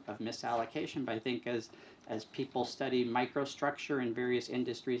issue of misallocation, but I think as people study microstructure in various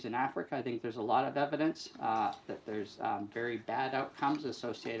industries in Africa, I think there's a lot of evidence that there's very bad outcomes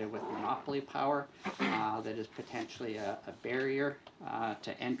associated with monopoly power that is potentially a barrier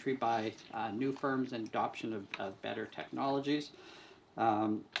to entry by new firms and adoption of better technologies.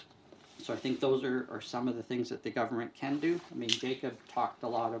 So I think those are some of the things that the government can do. I mean, Jacob talked a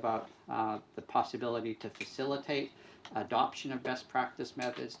lot about the possibility to facilitate adoption of best practice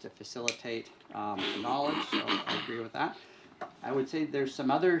methods, to facilitate knowledge, so I agree with that. I would say there's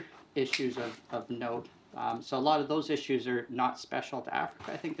some other issues of note. So a lot of those issues are not special to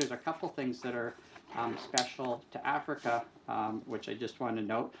Africa. I think there's a couple things that are special to Africa, which I just want to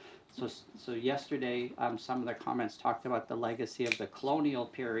note. So yesterday, some of the comments talked about the legacy of the colonial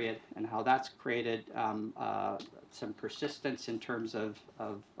period and how that's created some persistence in terms of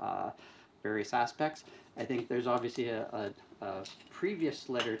various aspects. I think there's obviously a previous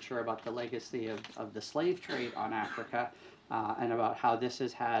literature about the legacy of the slave trade on Africa and about how this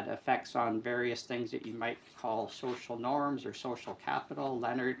has had effects on various things that you might call social norms or social capital.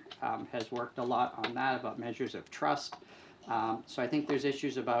 Leonard has worked a lot on that, about measures of trust. So I think there's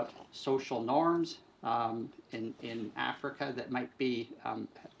issues about social norms in Africa that might be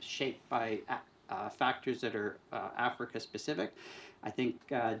shaped by factors that are Africa specific. I think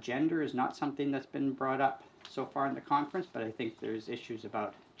gender is not something that's been brought up so far in the conference, but I think there's issues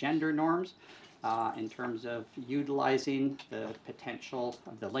about gender norms in terms of utilizing the potential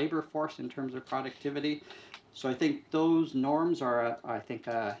of the labor force in terms of productivity. So I think those norms are, I think,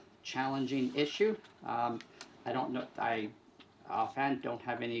 a challenging issue. I don't know, I offhand don't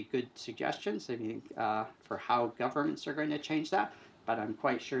have any good suggestions for how governments are going to change that, but I'm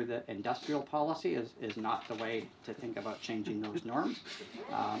quite sure that industrial policy is not the way to think about changing those norms.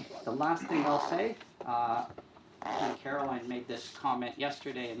 The last thing I'll say, Caroline made this comment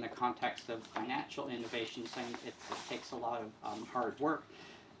yesterday in the context of financial innovation, saying it takes a lot of hard work.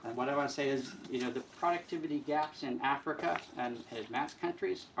 And what I want to say is, the productivity gaps in Africa and advanced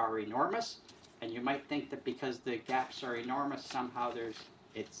countries are enormous. And you might think that because the gaps are enormous, somehow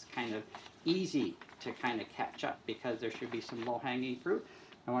it's kind of easy to kind of catch up because there should be some low-hanging fruit.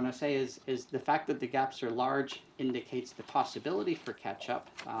 I want to say is the fact that the gaps are large indicates the possibility for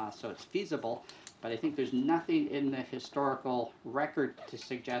catch-up, so it's feasible. But I think there's nothing in the historical record to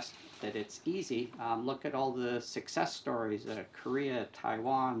suggest that it's easy. Look at all the success stories, Korea,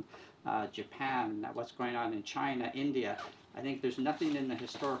 Taiwan, Japan, what's going on in China, India. I think there's nothing in the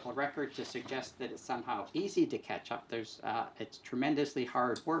historical record to suggest that it's somehow easy to catch up. It's tremendously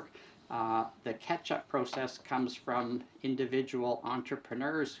hard work. The catch-up process comes from individual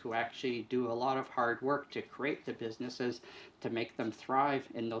entrepreneurs who actually do a lot of hard work to create the businesses, to make them thrive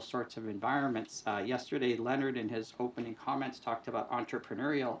in those sorts of environments. Yesterday, Leonard, in his opening comments, talked about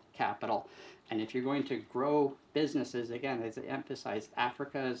entrepreneurial capital. And if you're going to grow businesses, again, as I emphasized,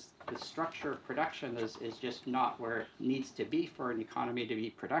 Africa's the structure of production is just not where it needs to be for an economy to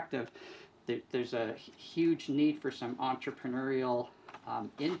be productive. There's a huge need for some entrepreneurial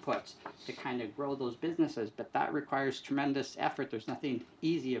inputs to kind of grow those businesses, but that requires tremendous effort. There's nothing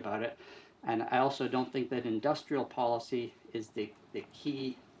easy about it. And I also don't think that industrial policy is the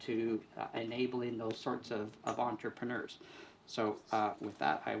key to enabling those sorts of entrepreneurs. So with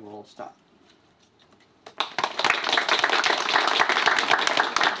that, I will stop.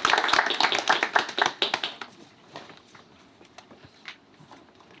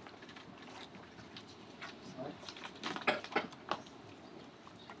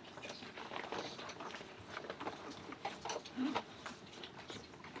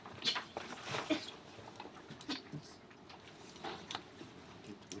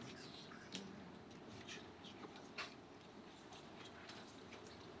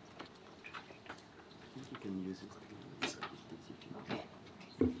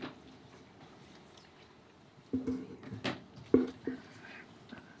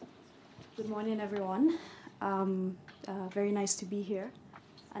 Good morning, everyone. Very nice to be here,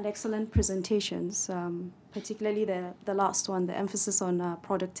 and excellent presentations, particularly the last one, the emphasis on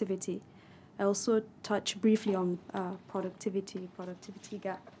productivity. I also touch briefly on productivity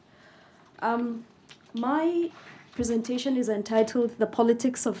gap. My presentation is entitled "The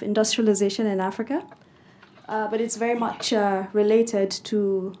Politics of Industrialization in Africa," but it's very much related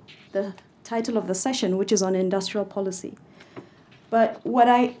to the title of the session, which is on industrial policy. But what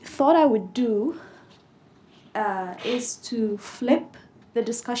I thought I would do is to flip the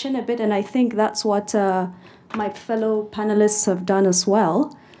discussion a bit, and I think that's what my fellow panelists have done as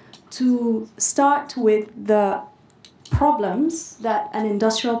well, to start with the problems that an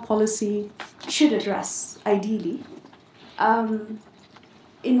industrial policy should address, ideally,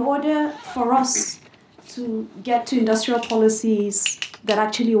 in order for us to get to industrial policies that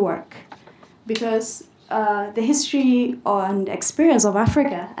actually work. Because the history and experience of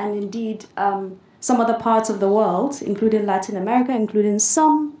Africa, and indeed some other parts of the world, including Latin America, including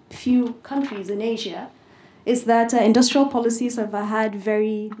some few countries in Asia, is that industrial policies have had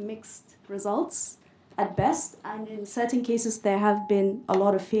very mixed results at best, and in certain cases there have been a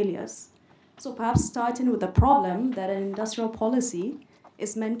lot of failures. So perhaps starting with the problem that an industrial policy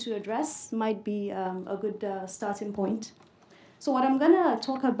is meant to address might be a good starting point. So what I'm going to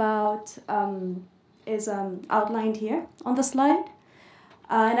talk about is outlined here on the slide.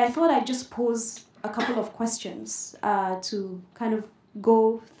 And I thought I'd just pose a couple of questions to kind of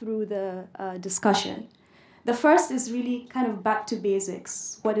go through the discussion. The first is really kind of back to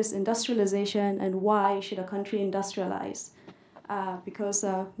basics. What is industrialization and why should a country industrialize? Because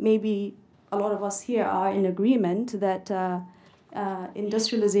maybe a lot of us here are in agreement that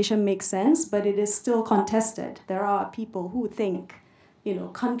industrialization makes sense, but it is still contested. There are people who think,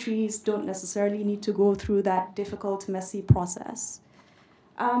 countries don't necessarily need to go through that difficult, messy process.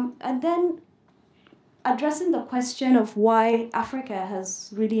 And then addressing the question of why Africa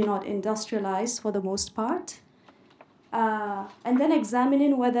has really not industrialized for the most part, and then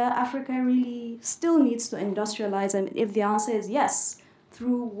examining whether Africa really still needs to industrialize, and if the answer is yes,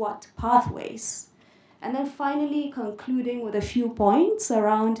 through what pathways. And then finally concluding with a few points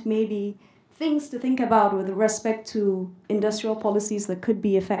around maybe things to think about with respect to industrial policies that could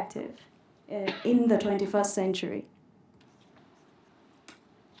be effective in the 21st century.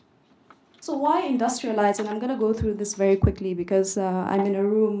 So why industrialize? And I'm going to go through this very quickly because I'm in a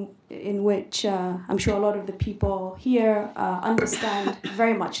room in which I'm sure a lot of the people here understand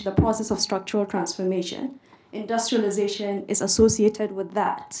very much the process of structural transformation. Industrialization is associated with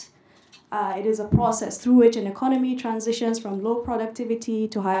that. It is a process through which an economy transitions from low productivity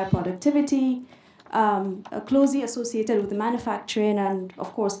to higher productivity, closely associated with manufacturing and,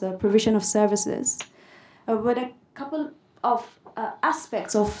 of course, the provision of services. But a couple of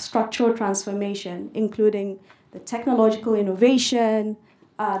aspects of structural transformation, including the technological innovation,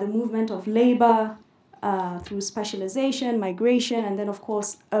 the movement of labor through specialization, migration, and then, of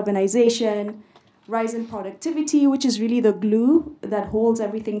course, urbanization, rising productivity, which is really the glue that holds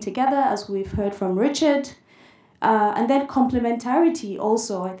everything together, as we've heard from Richard. And then complementarity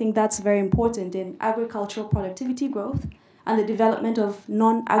also, I think that's very important in agricultural productivity growth and the development of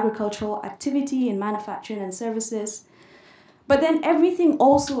non-agricultural activity in manufacturing and services. But then everything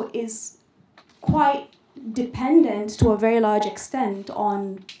also is quite dependent to a very large extent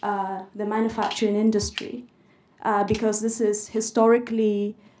on the manufacturing industry, because this is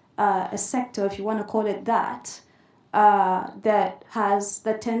historically a sector, if you want to call it that, that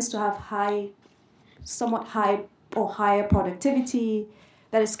tends to have somewhat high or higher productivity,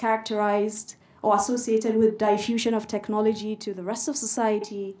 that is characterized or associated with diffusion of technology to the rest of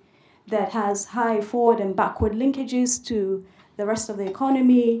society, that has high forward and backward linkages to the rest of the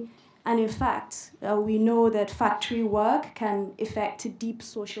economy. And in fact, we know that factory work can effect deep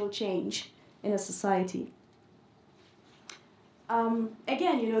social change in a society.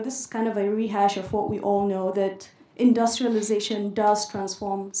 Again, this is kind of a rehash of what we all know, that industrialization does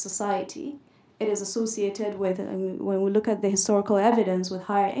transform society. It is associated with, when we look at the historical evidence, with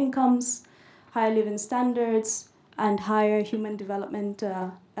higher incomes, higher living standards, and higher human development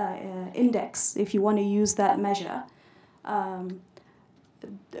index, if you want to use that measure.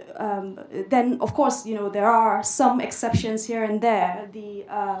 Then, of course, there are some exceptions here and there. The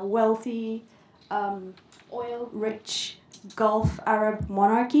wealthy, oil-rich Gulf Arab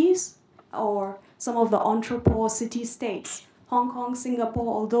monarchies, or some of the entrepot city-states, Hong Kong,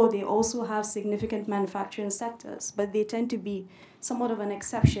 Singapore, although they also have significant manufacturing sectors, but they tend to be somewhat of an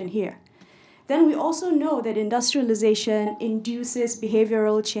exception here. Then we also know that industrialization induces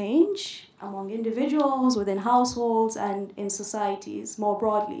behavioral change among individuals, within households, and in societies more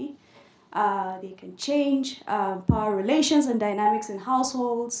broadly. They can change power relations and dynamics in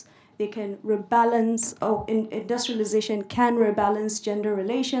households. They can rebalance, industrialization can rebalance gender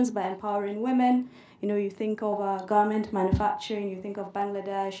relations by empowering women. You think of garment manufacturing, you think of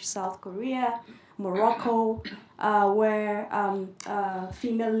Bangladesh, South Korea, Morocco, where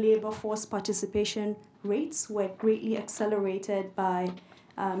female labor force participation rates were greatly accelerated by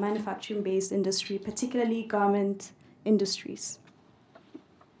manufacturing-based industry, particularly garment industries.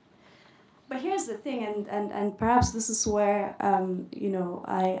 But here's the thing, and perhaps this is where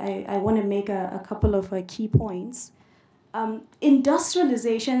I want to make a couple of key points.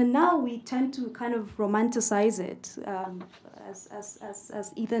 Industrialization, and now we tend to kind of romanticize it,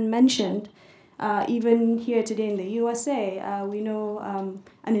 as Ethan mentioned. Even here today in the USA, we know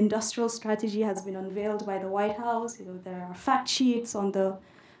an industrial strategy has been unveiled by the White House. There are fact sheets on the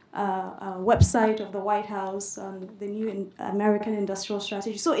website of the White House on the new American industrial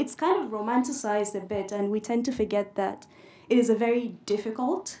strategy. So it's kind of romanticized a bit, and we tend to forget that it is a very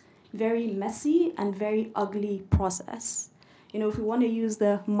difficult, very messy, and very ugly process. if we want to use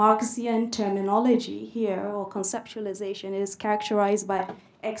the Marxian terminology here, or conceptualization, it is characterized by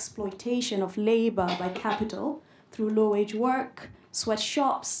exploitation of labor by capital through low-wage work,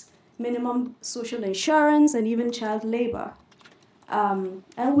 sweatshops, minimum social insurance, and even child labor, and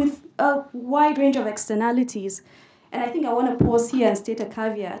with a wide range of externalities. And I think I want to pause here and state a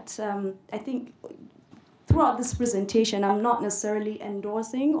caveat. I think throughout this presentation, I'm not necessarily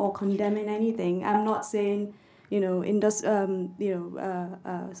endorsing or condemning anything. I'm not saying,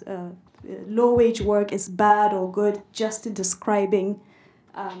 low-wage work is bad or good, just describing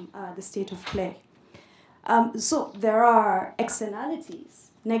the state of play. So there are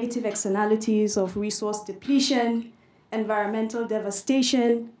externalities, negative externalities of resource depletion, environmental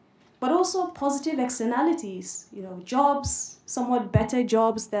devastation, but also positive externalities, jobs, somewhat better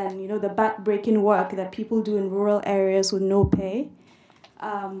jobs than, the back-breaking work that people do in rural areas with no pay,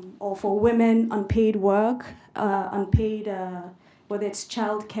 or for women, unpaid work, unpaid, whether it's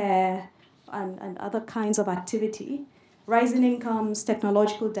childcare and other kinds of activity, rising incomes,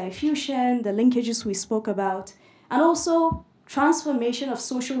 technological diffusion, the linkages we spoke about, and also transformation of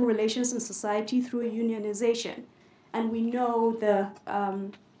social relations in society through unionization. And we know the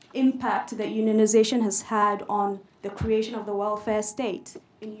impact that unionization has had on the creation of the welfare state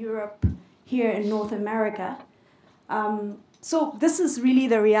in Europe, here in North America. So this is really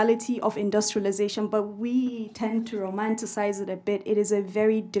the reality of industrialization, but we tend to romanticize it a bit. It is a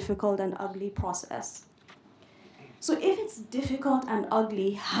very difficult and ugly process. So if it's difficult and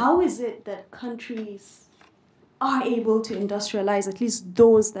ugly, how is it that countries are able to industrialize, at least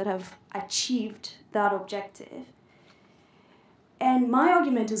those that have achieved that objective? And my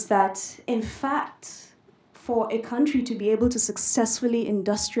argument is that, in fact, for a country to be able to successfully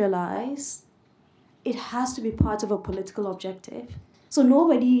industrialize, it has to be part of a political objective. So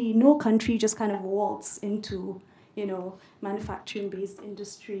no country just kind of waltz into, manufacturing-based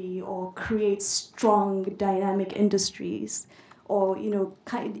industry or create strong, dynamic industries, or,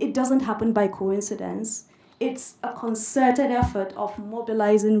 it doesn't happen by coincidence. It's a concerted effort of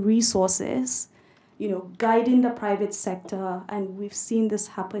mobilizing resources, guiding the private sector, and we've seen this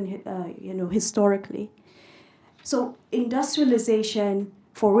happen, historically. So industrialization,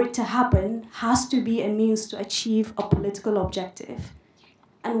 for it to happen, has to be a means to achieve a political objective.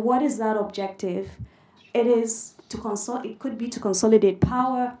 And what is that objective? It could be to consolidate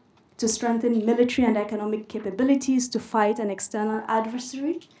power, to strengthen military and economic capabilities, to fight an external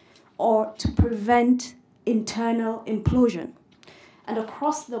adversary, or to prevent internal implosion. And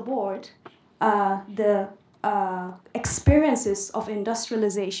across the board, the experiences of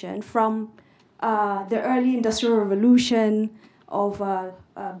industrialization from the early industrial revolution of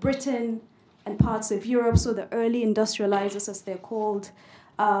Britain and parts of Europe, so the early industrializers, as they're called,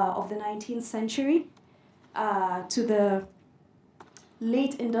 of the 19th century, to the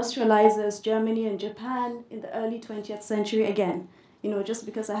late industrializers, Germany and Japan, in the early 20th century. Again, just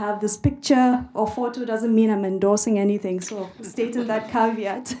because I have this picture or photo doesn't mean I'm endorsing anything, so stating that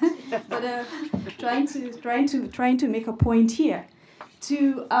caveat. But trying to make a point here.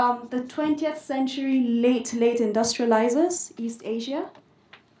 To the 20th century late industrializers, East Asia,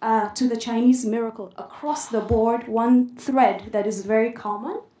 to the Chinese miracle. Across the board, one thread that is very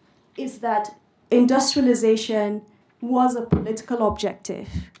common is that industrialization was a political objective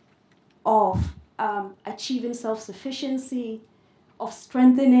of achieving self-sufficiency, of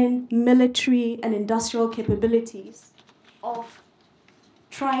strengthening military and industrial capabilities, of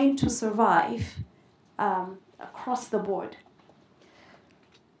trying to survive across the board.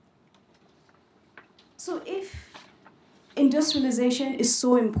 So if industrialization is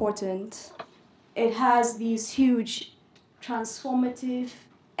so important, it has these huge transformative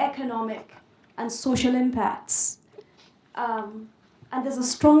economic and social impacts. And there's a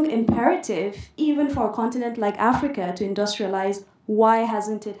strong imperative, even for a continent like Africa, to industrialize. Why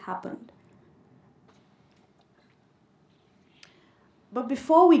hasn't it happened? But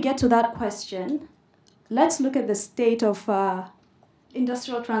before we get to that question, let's look at the state of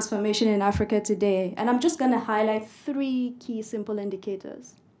industrial transformation in Africa today. And I'm just going to highlight 3 key simple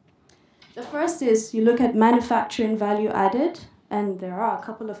indicators. The first is you look at manufacturing value added, and there are a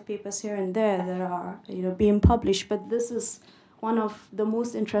couple of papers here and there that are being published, but this is one of the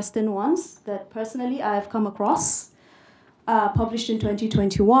most interesting ones that personally I've come across, published in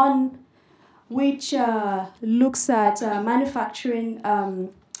 2021, which looks at manufacturing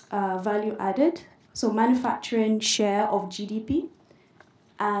value added, so manufacturing share of GDP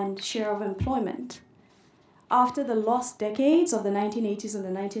and share of employment. After the lost decades of the 1980s and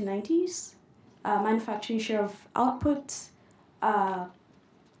the 1990s, manufacturing share of output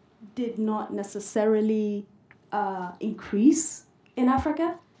did not necessarily increase in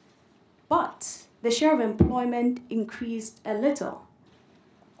Africa, but the share of employment increased a little.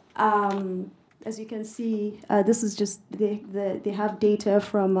 As you can see, this is just, they have data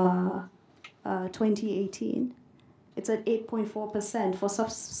from 2018. It's at 8.4% for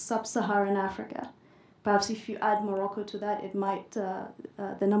Sub-Saharan Africa. Perhaps if you add Morocco to that, it might,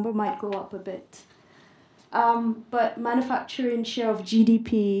 the number might go up a bit. But manufacturing share of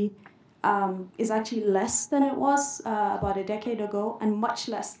GDP is actually less than it was about a decade ago, and much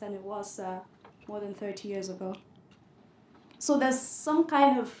less than it was more than 30 years ago. So there's some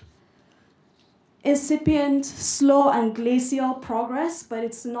kind of incipient, slow, and glacial progress, but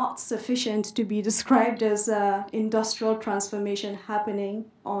it's not sufficient to be described as industrial transformation happening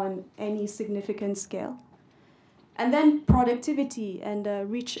on any significant scale. And then productivity, and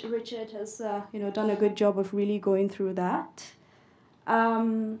Richard has done a good job of really going through that.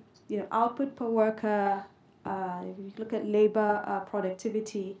 Output per worker, if you look at labor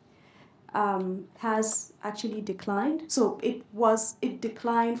productivity, has actually declined. So it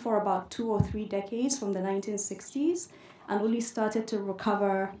declined for about 2 or 3 decades from the 1960s, and only started to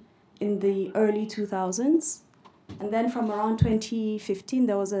recover in the early 2000s. And then from around 2015,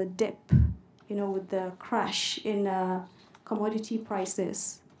 there was a dip, with the crash in commodity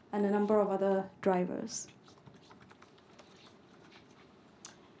prices and a number of other drivers.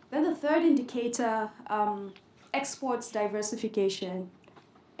 Then the third indicator, exports diversification.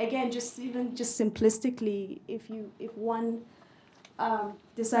 Again, just simplistically, if one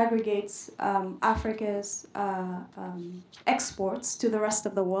disaggregates Africa's exports to the rest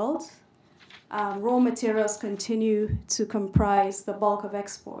of the world, raw materials continue to comprise the bulk of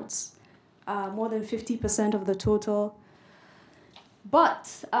exports, more than 50% of the total.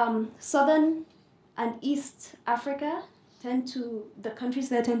 But Southern and East Africa the countries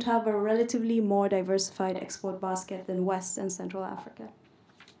there tend to have a relatively more diversified export basket than West and Central Africa.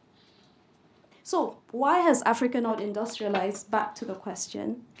 So why has Africa not industrialized? Back to the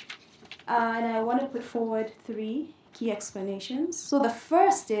question. And I want to put forward 3 key explanations. So the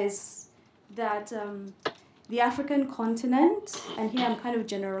first is that the African continent, and here I'm kind of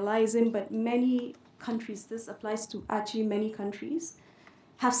generalizing, but many countries, this applies to actually many countries,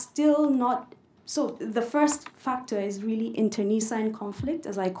 have still not. So the first factor is really internecine conflict,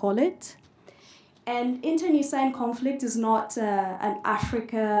 as I call it. And internecine conflict is not an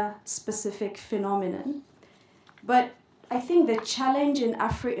Africa-specific phenomenon. But I think the challenge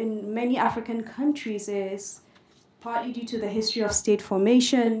in many African countries is partly due to the history of state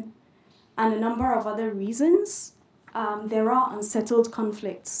formation and a number of other reasons. There are unsettled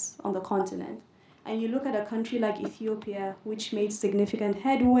conflicts on the continent. And you look at a country like Ethiopia, which made significant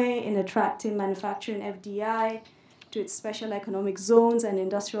headway in attracting manufacturing FDI to its special economic zones and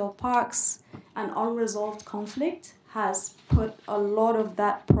industrial parks, and unresolved conflict has put a lot of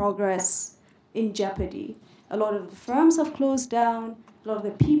that progress in jeopardy. A lot of the firms have closed down. A lot of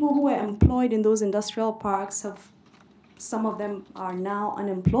the people who were employed in those industrial parks some of them are now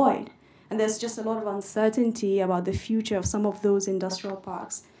unemployed. And there's just a lot of uncertainty about the future of some of those industrial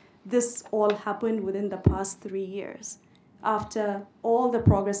parks. This all happened within the past 3 years, after all the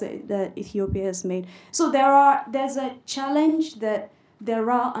progress that Ethiopia has made. So there's a challenge that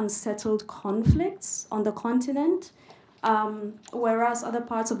there are unsettled conflicts on the continent, whereas other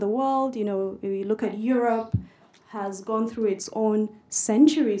parts of the world, if you look at Europe, has gone through its own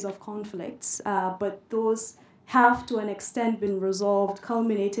centuries of conflicts, but those have to an extent been resolved,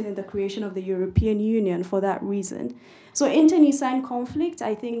 culminating in the creation of the European Union for that reason. So internecine conflict,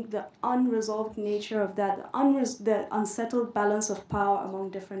 I think the unresolved nature of that, the unsettled balance of power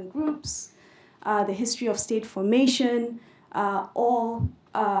among different groups, the history of state formation, all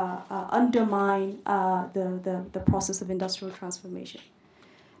undermine the process of industrial transformation.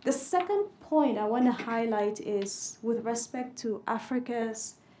 The second point I want to highlight is with respect to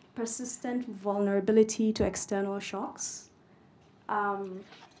Africa's persistent vulnerability to external shocks.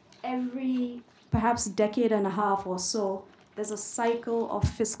 Every perhaps decade and a half or so, there's a cycle of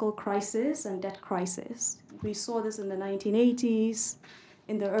fiscal crisis and debt crisis. We saw this in the 1980s,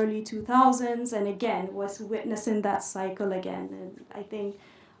 in the early 2000s, and again, was witnessing that cycle again. And I think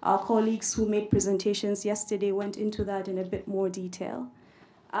our colleagues who made presentations yesterday went into that in a bit more detail.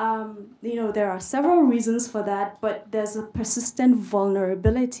 There are several reasons for that, but there's a persistent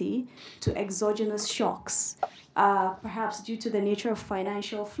vulnerability to exogenous shocks, perhaps due to the nature of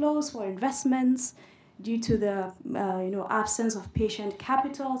financial flows for investments, due to the absence of patient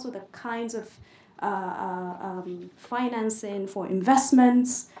capital, so the kinds of financing for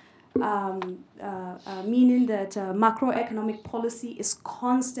investments, meaning that macroeconomic policy is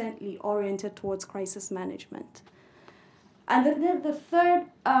constantly oriented towards crisis management. And then the third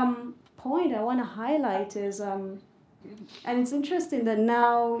point I want to highlight is, and it's interesting that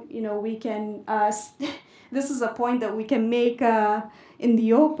now, we can, this is a point that we can make in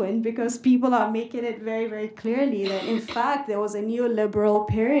the open, because people are making it very, very clearly that, in fact, there was a neoliberal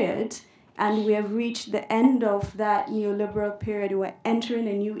period, and we have reached the end of that neoliberal period. We're entering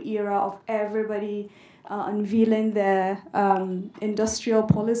a new era of everybody unveiling their industrial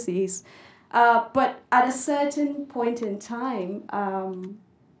policies. But at a certain point in time,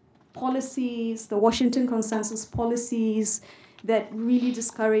 policies, the Washington Consensus policies that really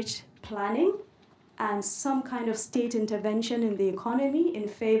discouraged planning and some kind of state intervention in the economy in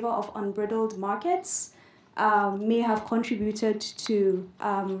favor of unbridled markets may have contributed to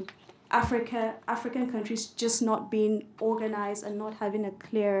African countries just not being organized and not having a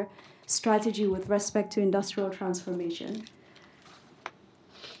clear strategy with respect to industrial transformation.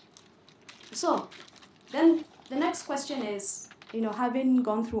 So then the next question is, having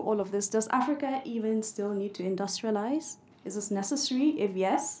gone through all of this, does Africa even still need to industrialize? Is this necessary? If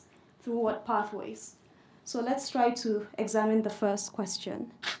yes, through what pathways? So let's try to examine the first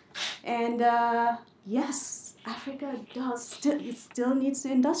question. And yes, Africa still needs to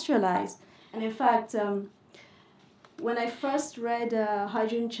industrialize. And in fact, when I first read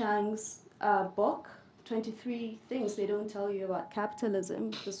Hajun Chang's book, 23 Things They Don't Tell You About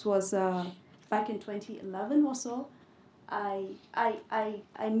Capitalism, this was back in 2011 or so, I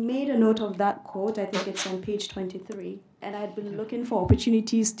made a note of that quote. I think it's on page 23. And I'd been looking for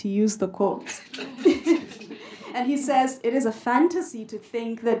opportunities to use the quote. And he says, it is a fantasy to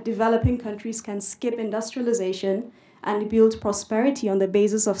think that developing countries can skip industrialization and build prosperity on the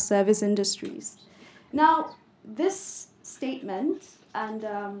basis of service industries. Now, this statement and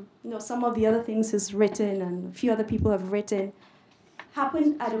some of the other things he's written and a few other people have written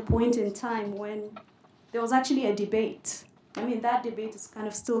happened at a point in time when there was actually a debate. I mean, that debate is kind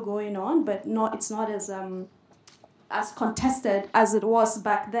of still going on, but it's not as contested as it was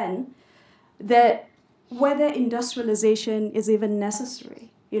back then, that whether industrialization is even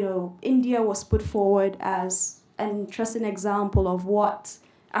necessary. India was put forward as an interesting example of what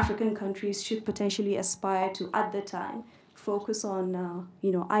African countries should potentially aspire to at the time. Focus on,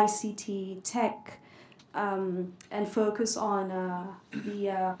 ICT, tech, and focus on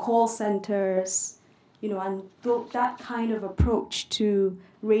the call centers, and that kind of approach to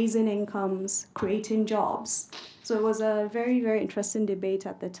raising incomes, creating jobs. So it was a very, very interesting debate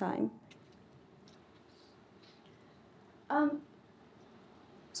at the time.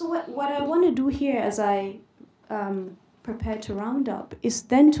 So what I want to do here as I prepare to round up is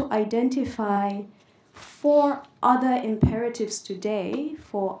then to identify 4 other imperatives today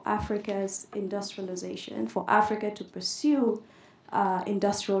for Africa's industrialization, for Africa to pursue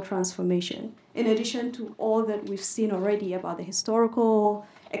industrial transformation, in addition to all that we've seen already about the historical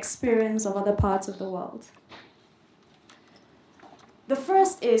experience of other parts of the world. The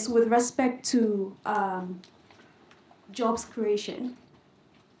first is with respect to jobs creation.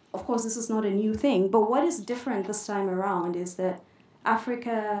 Of course, this is not a new thing, but what is different this time around is that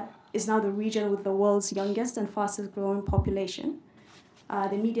Africa is now the region with the world's youngest and fastest growing population.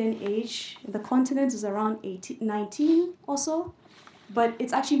 The median age in the continent is around 19 or so, but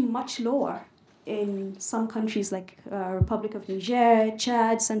it's actually much lower in some countries like Republic of Niger,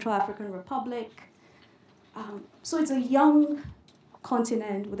 Chad, Central African Republic. So it's a young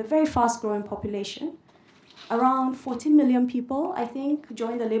continent with a very fast growing population. Around 14 million people, I think,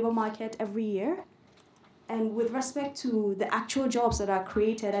 join the labor market every year. And with respect to the actual jobs that are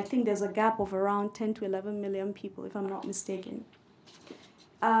created, I think there's a gap of around 10 to 11 million people, if I'm not mistaken.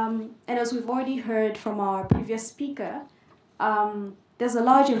 And as we've already heard from our previous speaker, there's a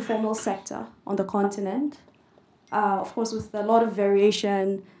large informal sector on the continent. Of course, with a lot of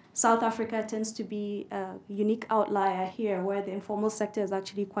variation, South Africa tends to be a unique outlier here, where the informal sector is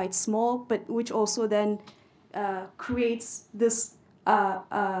actually quite small, but which also then creates this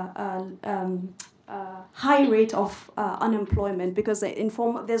high rate of unemployment, because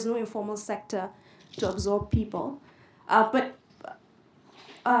there's no informal sector to absorb people. But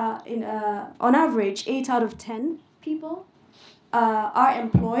on average, 8 out of 10 people are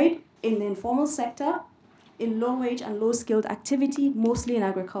employed in the informal sector, in low-wage and low-skilled activity, mostly in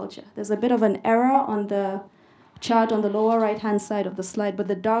agriculture. There's a bit of an error on the chart on the lower right-hand side of the slide, but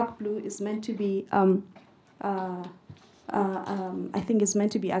the dark blue is meant to be, I think is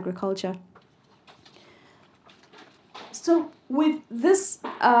meant to be agriculture. So with this,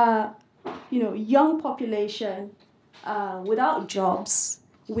 young population without jobs,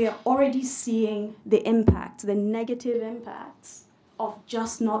 we are already seeing the impact, the negative impacts of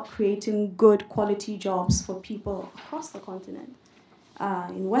just not creating good quality jobs for people across the continent.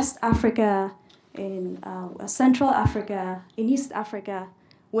 In West Africa, in Central Africa, in East Africa,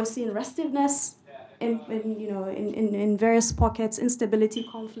 we're seeing restiveness in various pockets, instability,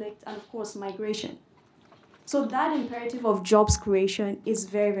 conflict, and of course migration. So that imperative of jobs creation is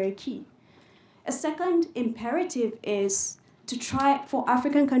very, very key. A second imperative is to try for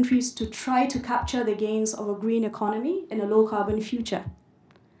African countries to try to capture the gains of a green economy in a low carbon future.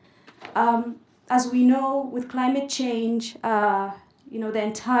 As we know, with climate change, the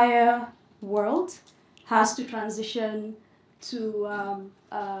entire world has to transition to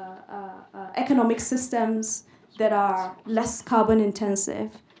economic systems that are less carbon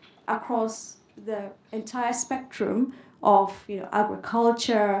intensive across the entire spectrum of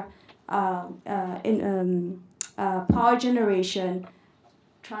agriculture, power generation,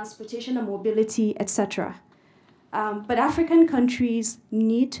 transportation and mobility, etc. But African countries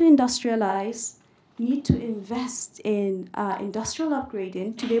need to industrialize, need to invest in industrial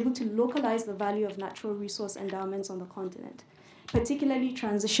upgrading to be able to localize the value of natural resource endowments on the continent, particularly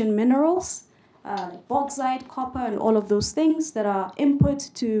transition minerals, bauxite, copper, and all of those things that are input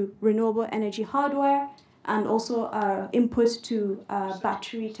to renewable energy hardware and also are input to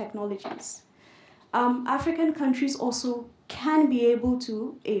battery technologies. African countries also can be able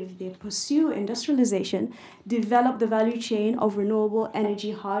to, if they pursue industrialization, develop the value chain of renewable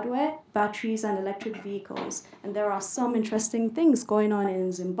energy hardware, batteries, and electric vehicles. And there are some interesting things going on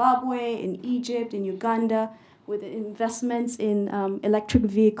in Zimbabwe, in Egypt, in Uganda, with investments in electric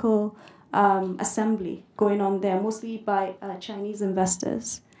vehicle assembly going on there, mostly by Chinese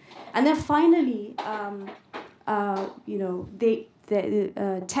investors. And then finally, the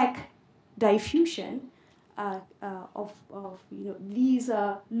tech diffusion of these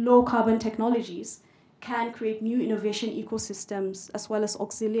low carbon technologies can create new innovation ecosystems as well as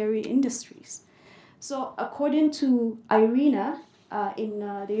auxiliary industries. So according to IRENA, in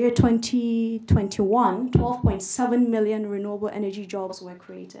the year 2021, 12.7 million renewable energy jobs were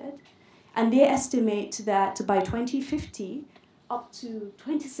created. And they estimate that by 2050, up to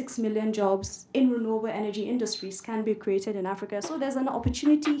 26 million jobs in renewable energy industries can be created in Africa. So there's an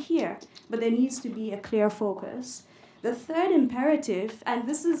opportunity here, but there needs to be a clear focus. The third imperative, and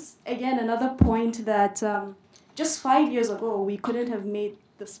this is, again, another point that just 5 years ago, we couldn't have made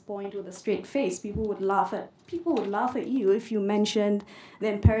this point with a straight face. People would laugh at you if you mentioned the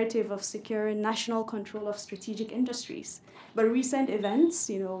imperative of securing national control of strategic industries. But recent events,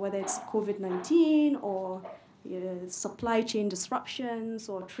 whether it's COVID-19 or supply chain disruptions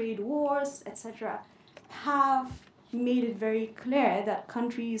or trade wars, etc., have made it very clear that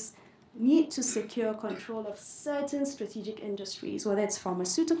countries need to secure control of certain strategic industries, whether it's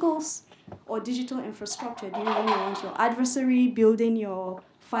pharmaceuticals or digital infrastructure. Do you really want your adversary building your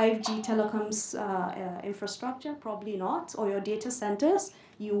 5G telecoms infrastructure? Probably not. Or your data centers.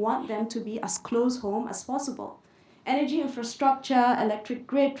 You want them to be as close home as possible. Energy infrastructure, electric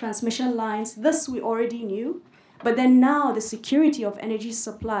grid, transmission lines, this we already knew. But then now the security of energy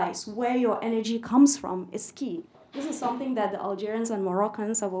supplies, where your energy comes from, is key. This is something that the Algerians and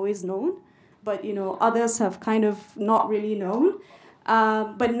Moroccans have always known, but others have kind of not really known.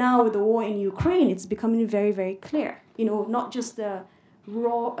 But now with the war in Ukraine, it's becoming very, very clear. Not just the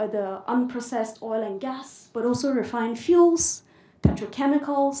unprocessed oil and gas, but also refined fuels,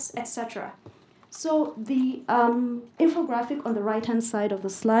 petrochemicals, etc. So the infographic on the right-hand side of the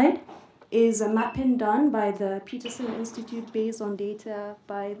slide is a mapping done by the Peterson Institute based on data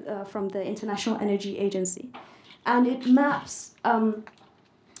from the International Energy Agency. And it maps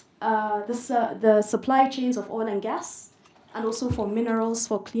the supply chains of oil and gas and also for minerals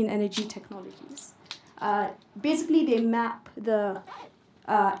for clean energy technologies. Basically, they map the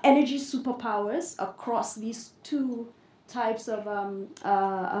energy superpowers across these two types of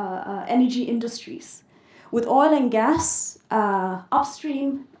energy industries. With oil and gas,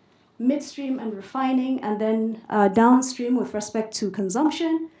 upstream, midstream and refining, and then downstream with respect to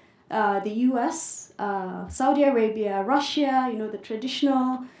consumption, the US, Saudi Arabia, Russia, the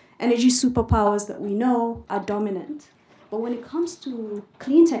traditional energy superpowers that we know are dominant. But when it comes to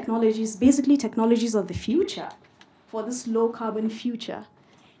clean technologies, basically technologies of the future, for this low carbon future,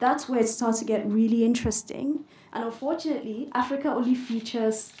 that's where it starts to get really interesting. And unfortunately, Africa only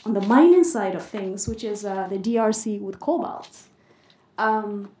features on the mining side of things, which is the DRC with cobalt.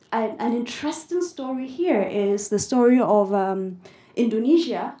 An interesting story here is the story of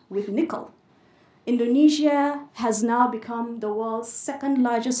Indonesia with nickel. Indonesia has now become the world's second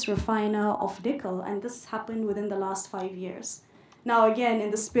largest refiner of nickel, and this happened within the last 5 years. Now, again,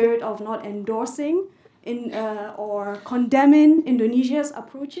 in the spirit of not endorsing or condemning Indonesia's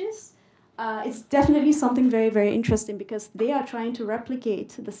approaches, it's definitely something very, very interesting because they are trying to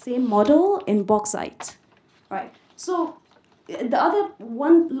replicate the same model in bauxite, right? So the other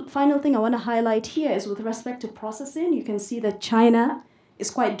one final thing I want to highlight here is with respect to processing. You can see that China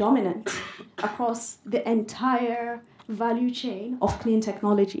is quite dominant across the entire value chain of clean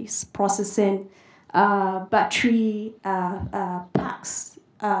technologies, processing, battery packs,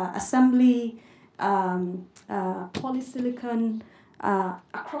 assembly, polysilicon,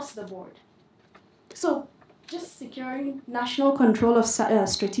 across the board. So just securing national control of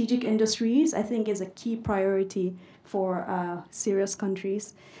strategic industries, I think, is a key priority for serious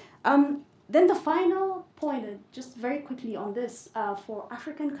countries. Then the final point, just very quickly on this, for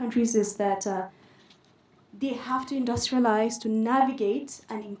African countries is that they have to industrialize to navigate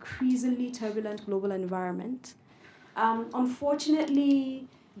an increasingly turbulent global environment. Unfortunately,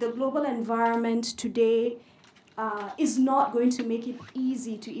 the global environment today is not going to make it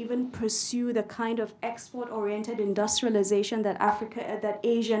easy to even pursue the kind of export-oriented industrialization that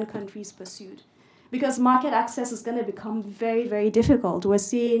Asian countries pursued. Because market access is going to become very, very difficult. We're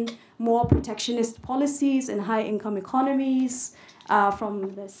seeing more protectionist policies in high-income economies,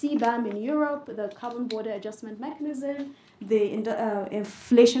 from the CBAM in Europe, the Carbon Border Adjustment Mechanism, the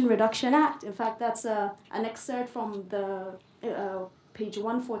Inflation Reduction Act. In fact, that's an excerpt from the page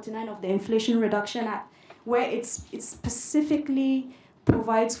 149 of the Inflation Reduction Act, where it specifically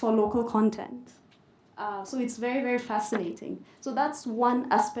provides for local content. So it's very, very fascinating. So that's one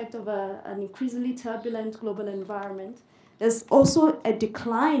aspect of an increasingly turbulent global environment. There's also a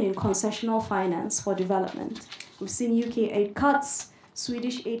decline in concessional finance for development. We've seen UK aid cuts,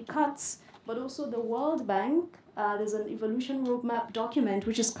 Swedish aid cuts, but also the World Bank, there's an evolution roadmap document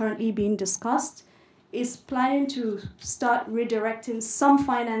which is currently being discussed, is planning to start redirecting some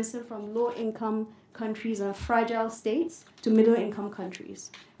financing from low-income countries and fragile states to middle-income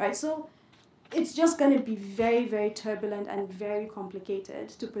countries, right? So it's just going to be very, very turbulent and very complicated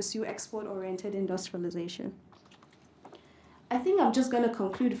to pursue export-oriented industrialization. I think I'm just going to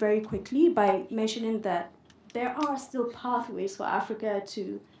conclude very quickly by mentioning that there are still pathways for Africa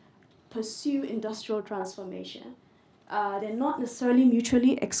to pursue industrial transformation. They're not necessarily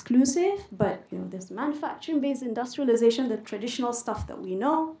mutually exclusive, but there's manufacturing-based industrialization, the traditional stuff that we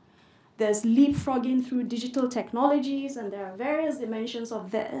know. There's leapfrogging through digital technologies, and there are various dimensions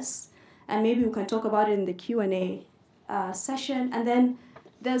of this. And maybe we can talk about it in the Q&A session. And then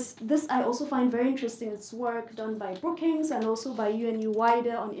there's this I also find very interesting. It's work done by Brookings and also by UNU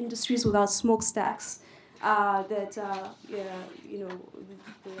Wider on industries without smokestacks.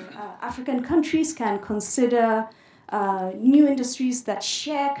 African countries can consider new industries that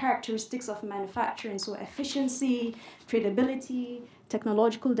share characteristics of manufacturing, so efficiency, tradability,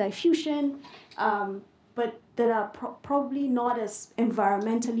 technological diffusion, but that are probably not as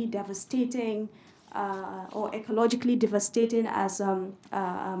environmentally devastating or ecologically devastating as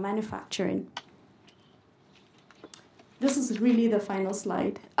manufacturing. This is really the final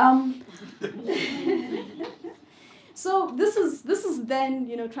slide. So this is then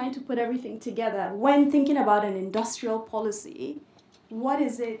trying to put everything together. When thinking about an industrial policy, what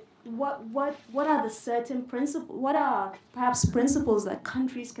is it? What are the certain principles? What are perhaps principles that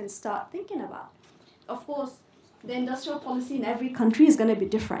countries can start thinking about? Of course, the industrial policy in every country is going to be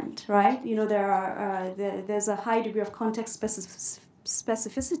different, right? There's a high degree of context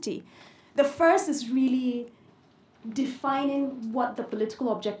specificity. The first is really defining what the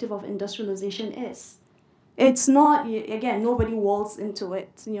political objective of industrialization is. It's not, again, nobody waltzes into it.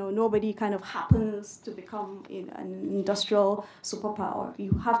 Nobody kind of happens to become an industrial superpower.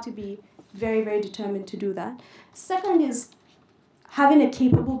 You have to be very, very determined to do that. Second is having a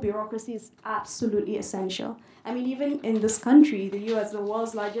capable bureaucracy is absolutely essential. I mean, even in this country, the US, the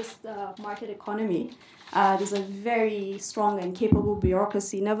world's largest market economy, there's a very strong and capable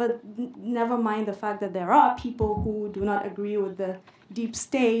bureaucracy. Never mind the fact that there are people who do not agree with the deep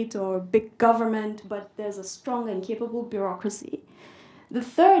state or big government, but there's a strong and capable bureaucracy. The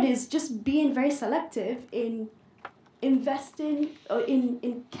third is just being very selective in investing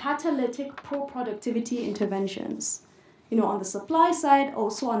in catalytic pro-productivity interventions. On the supply side,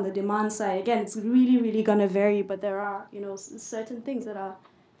 also on the demand side. Again, it's really, really going to vary, but there are, certain things that are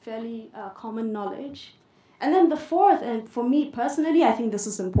fairly common knowledge. And then the fourth, and for me personally, I think this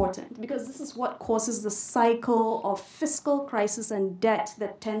is important, because this is what causes the cycle of fiscal crisis and debt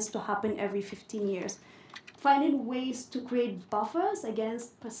that tends to happen every 15 years. Finding ways to create buffers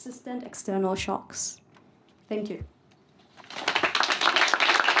against persistent external shocks. Thank you.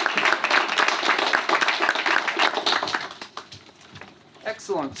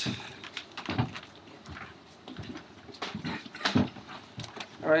 Excellent.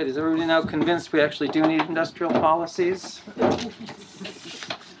 All right, is everybody now convinced we actually do need industrial policies?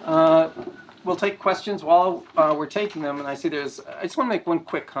 We'll take questions while we're taking them, and I just want to make one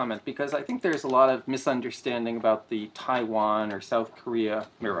quick comment, because I think there's a lot of misunderstanding about the Taiwan or South Korea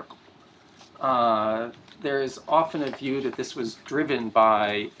miracle. There is often a view that this was driven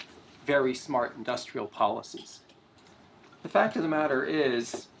by very smart industrial policies. The fact of the matter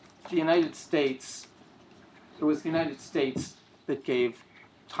is, it was the United States that gave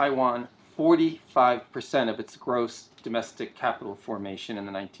Taiwan 45% of its gross domestic capital formation in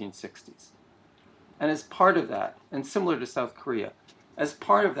the 1960s. And as part of that, and similar to South Korea, as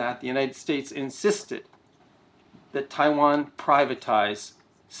part of that, the United States insisted that Taiwan privatize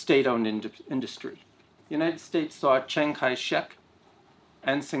state-owned industry. The United States saw Chiang Kai-shek,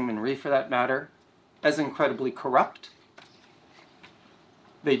 and Syngman Rhee for that matter, as incredibly corrupt.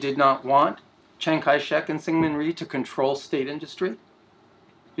 They did not want Chiang Kai-shek and Syngman Rhee to control state industry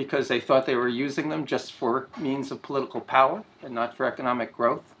because they thought they were using them just for means of political power and not for economic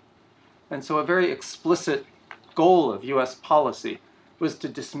growth. And so a very explicit goal of US policy was to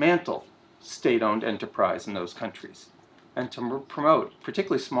dismantle state-owned enterprise in those countries and to promote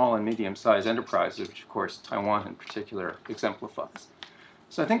particularly small and medium-sized enterprises, which of course Taiwan in particular exemplifies.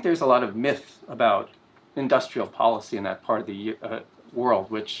 So I think there's a lot of myth about industrial policy in that part of the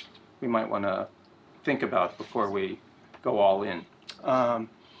world, which we might want to think about before we go all in.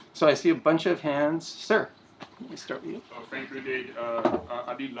 So I see a bunch of hands. Sir, let me start with you. Thank you, Dave.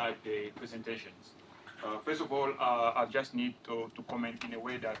 I did like the presentations. First of all, I just need to comment in a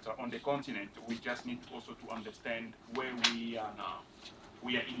way that on the continent, we just need also to understand where we are now.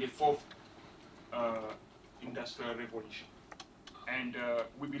 We are in the fourth industrial revolution. And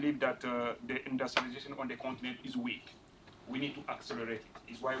we believe that the industrialization on the continent is weak. We need to accelerate it.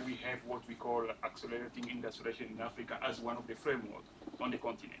 It's why we have what we call accelerating industrialization in Africa as one of the frameworks on the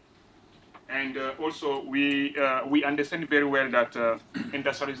continent. And also, we understand very well that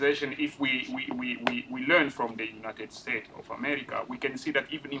industrialization, if we learn from the United States of America, we can see that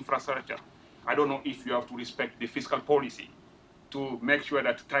even infrastructure, I don't know if you have to respect the fiscal policy to make sure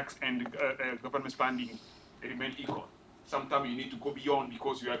that tax and government spending remain equal. Sometimes you need to go beyond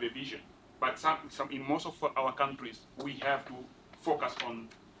because you have a vision. But in most of our countries, we have to focus on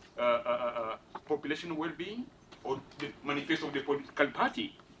population well-being or the manifesto of the political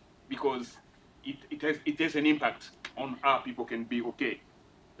party, because it has an impact on how people can be okay.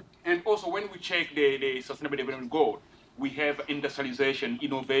 And also, when we check the Sustainable Development Goal, we have industrialization,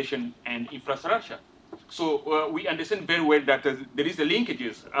 innovation, and infrastructure. So we understand very well that there is a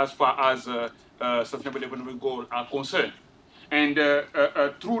linkages as far as Sustainable Development Goals are concerned. And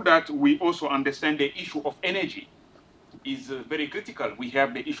through that, we also understand the issue of energy is very critical. We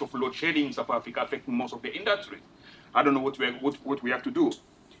have the issue of load shedding in South Africa affecting most of the industry. I don't know what we have to do.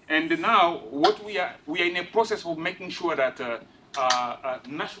 And now, what we are in a process of making sure that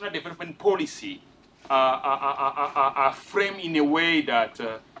national development policy are framed in a way that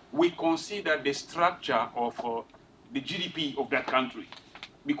we consider the structure of the GDP of that country.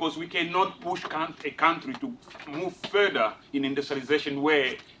 Because we cannot push a country to move further in industrialization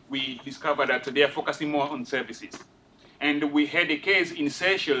where we discover that they are focusing more on services. And we had a case in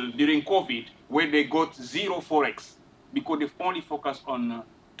Seychelles during COVID where they got zero forex because they've only focused on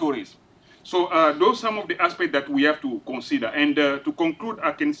tourism. So those are some of the aspects that we have to consider. And to conclude,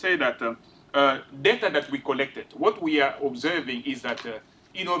 I can say that data that we collected, what we are observing is that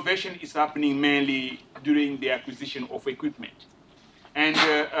innovation is happening mainly during the acquisition of equipment. And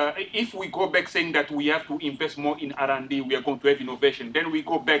if we go back saying that we have to invest more in R&D, we are going to have innovation, then we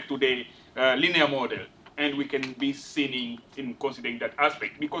go back to the linear model, and we can be seen in considering that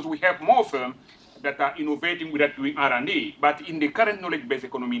aspect. Because we have more firms that are innovating without doing R&D. But in the current knowledge-based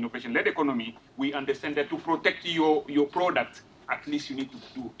economy, innovation-led economy, we understand that to protect your product, at least you need to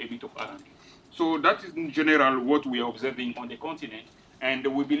do a bit of R&D. So that is in general what we are observing on the continent. And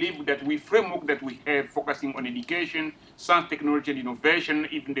we believe that we framework that we have focusing on education, science, technology, and innovation.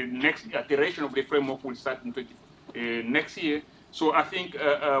 Even the next iteration of the framework will start in next year. So I think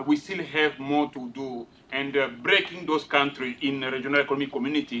we still have more to do, and breaking those countries in regional economic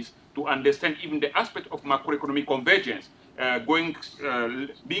communities to understand even the aspect of macroeconomic convergence,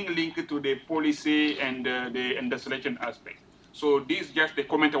 being linked to the policy and the industrialization aspect. So this is just the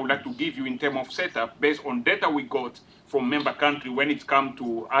comment I would like to give you in terms of setup based on data we got from member countries when it comes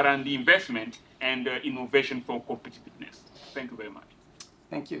to R&D investment and innovation for competitiveness. Thank you very much.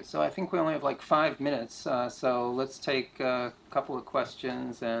 Thank you. So I think we only have like 5 minutes, so let's take a couple of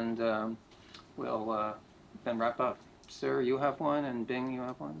questions and we'll then wrap up. Sir, you have one, and Bing, you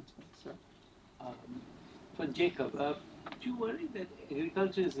have one. Sir. For Jacob, do you worry that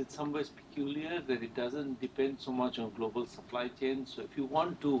agriculture is in some ways peculiar, that it doesn't depend so much on global supply chains? So if you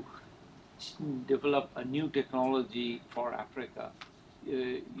want to develop a new technology for Africa,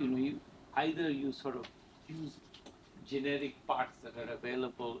 either you sort of use generic parts that are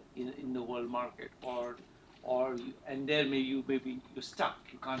available in the world market, and there maybe you're stuck.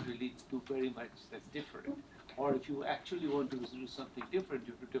 You can't really do very much that's different. Or if you actually want to do something different,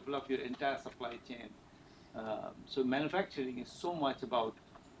 you have to develop your entire supply chain. So manufacturing is so much about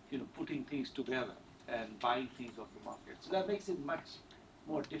putting things together and buying things off the market. So that makes it much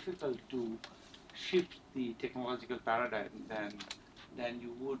more difficult to shift the technological paradigm than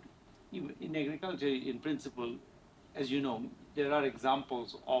you would in agriculture. In principle, as you know, there are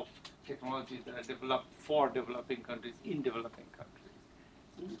examples of technologies that are developed for developing countries in developing countries.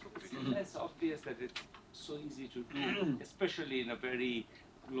 It's less obvious that it's so easy to do, especially in a very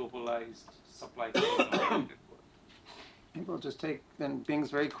globalized supply chain oriented world. Maybe we'll just take then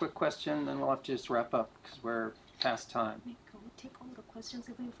Bing's very quick question, then we'll have to just wrap up because we're past time. Can we take all the questions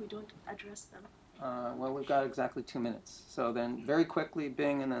even if we don't address them? Well, we've got exactly 2 minutes. So then very quickly,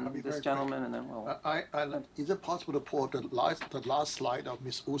 Bing, and then this gentleman, quick. And then we'll... is it possible to pull the last slide of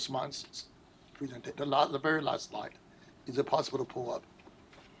Ms. Usman's presentation, the very last slide? Is it possible to pull up?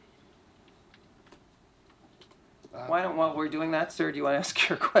 While we're doing that, sir, do you want to ask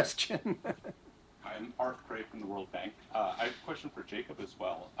your question? I'm Art Cray from the World Bank. I have a question for Jacob as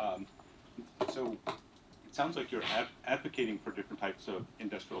well. So it sounds like you're advocating for different types of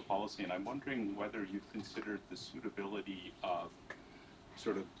industrial policy, and I'm wondering whether you've considered the suitability of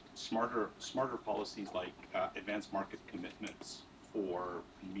sort of smarter policies like advanced market commitments for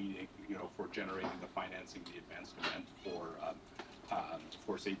meeting, for generating the financing, the advanced demand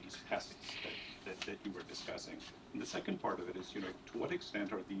for say these tests that you were discussing. And the second part of it is, to what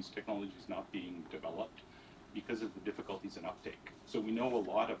extent are these technologies not being developed because of the difficulties in uptake? So we know a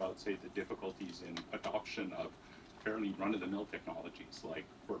lot about, say, the difficulties in adoption of fairly run-of-the-mill technologies like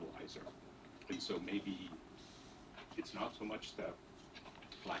fertilizer. And so maybe it's not so much the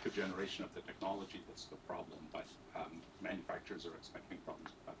lack of generation of the technology that's the problem, but manufacturers are expecting problems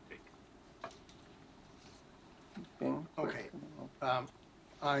with uptake. Bing? Okay.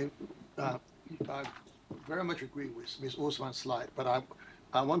 I very much agree with Ms. Usman's slide, but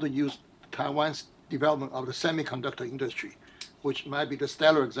I want to use Taiwan's development of the semiconductor industry, which might be the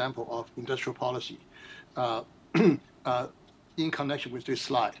stellar example of industrial policy in connection with this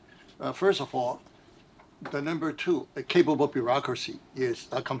slide. First of all, the number two, a capable bureaucracy, is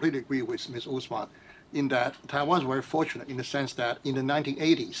I completely agree with Ms. Usman in that Taiwan is very fortunate in the sense that in the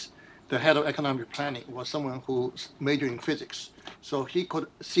 1980s, the head of economic planning was someone who majored in physics. So he could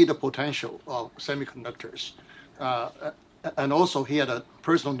see the potential of semiconductors. And also he had a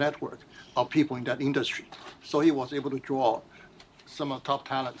personal network of people in that industry. So he was able to draw some of the top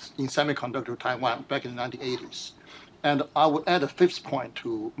talents in semiconductor Taiwan back in the 1980s. And I would add a fifth point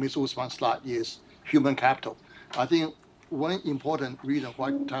to Ms. Usman's slide is human capital. I think one important reason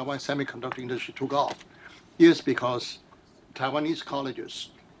why Taiwan semiconductor industry took off is because Taiwanese colleges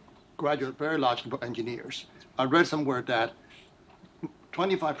graduate very large number of engineers. I read somewhere that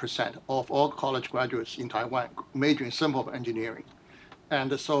 25% of all college graduates in Taiwan major in some form of engineering.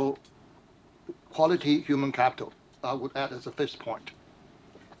 And so quality human capital, I would add as a fifth point.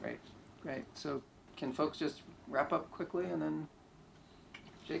 Great. So can folks just wrap up quickly and then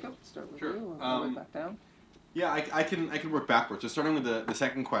Jacob, start with Sure. you, we'll go right back down. Yeah, I can work backwards. So starting with the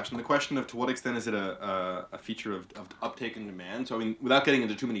second question, the question of to what extent is it a feature of uptake and demand. So I mean, without getting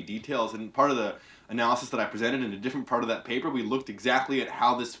into too many details, and part of the analysis that I presented in a different part of that paper, we looked exactly at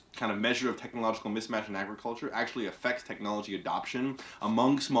how this kind of measure of technological mismatch in agriculture actually affects technology adoption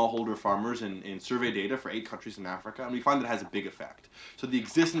among smallholder farmers in survey data for 8 countries in Africa, and we find that it has a big effect. So the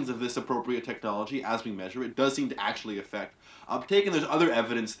existence of this appropriate technology, as we measure it, does seem to actually affect uptake, and there's other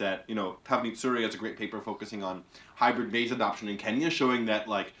evidence that, Tavneet Suri has a great paper focusing on hybrid maize adoption in Kenya, showing that,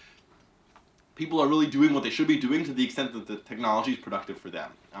 people are really doing what they should be doing to the extent that the technology is productive for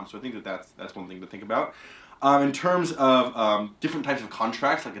them. So I think that's one thing to think about. In terms of different types of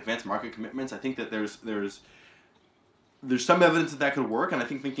contracts, like advanced market commitments, I think that there's some evidence that could work, and I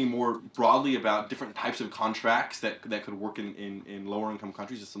think thinking more broadly about different types of contracts that could work in lower income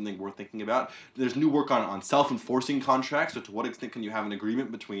countries is something worth thinking about. There's new work on self-enforcing contracts, so to what extent can you have an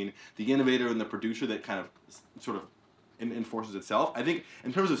agreement between the innovator and the producer that kind of sort of enforces itself. I think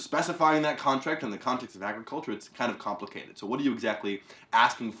in terms of specifying that contract in the context of agriculture, it's kind of complicated. So what are you exactly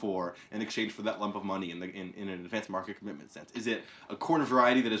asking for in exchange for that lump of money in an advanced market commitment sense? Is it a corn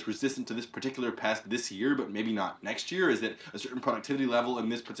variety that is resistant to this particular pest this year, but maybe not next year? Is it a certain productivity level in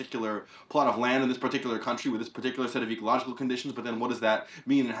this particular plot of land in this particular country with this particular set of ecological conditions? But then what does that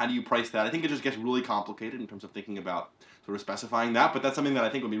mean, and how do you price that? I think it just gets really complicated in terms of thinking about sort of specifying that, but that's something that I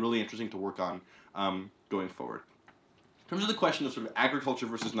think would be really interesting to work on going forward. In terms of the question of sort of agriculture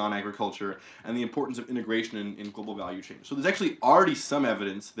versus non-agriculture and the importance of integration in global value chains. So there's actually already some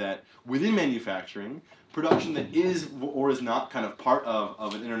evidence that within manufacturing, production that is or is not kind of part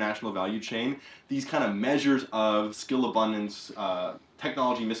of an international value chain, these kind of measures of skill abundance,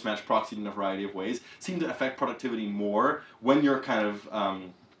 technology mismatch proxied in a variety of ways, seem to affect productivity more when you're kind of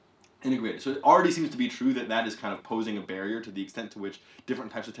integrated. So it already seems to be true that that is kind of posing a barrier to the extent to which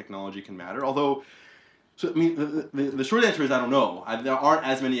different types of technology can matter. Although, so I mean, the short answer is I don't know. There aren't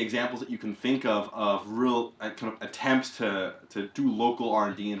as many examples that you can think of real kind of attempts to do local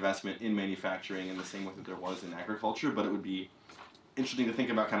R&D investment in manufacturing in the same way that there was in agriculture, but it would be interesting to think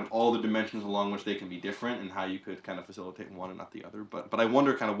about kind of all the dimensions along which they can be different and how you could kind of facilitate one and not the other. But I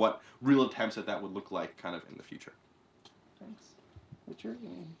wonder kind of what real attempts at that would look like kind of in the future. Thanks. Richard,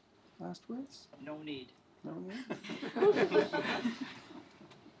 any last words? No need. No need?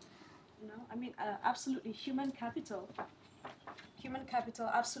 No, I mean, absolutely, human capital. Human capital,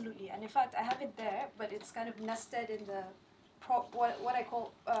 absolutely. And in fact, I have it there, but it's kind of nested in the what I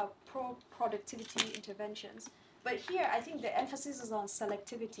call pro-productivity interventions. But here, I think the emphasis is on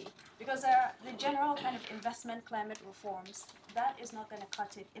selectivity, because there are the general kind of investment climate reforms. That is not going to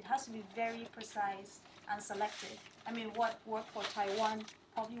cut it. It has to be very precise and selective. I mean, what worked for Taiwan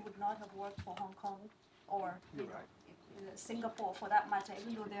probably would not have worked for Hong Kong or Singapore, for that matter,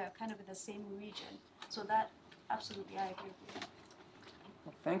 even though they're kind of in the same region. So that, absolutely, I agree with you.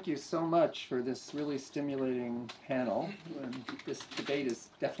 Well, thank you so much for this really stimulating panel. And this debate is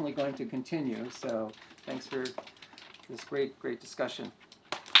definitely going to continue, so thanks for this great discussion.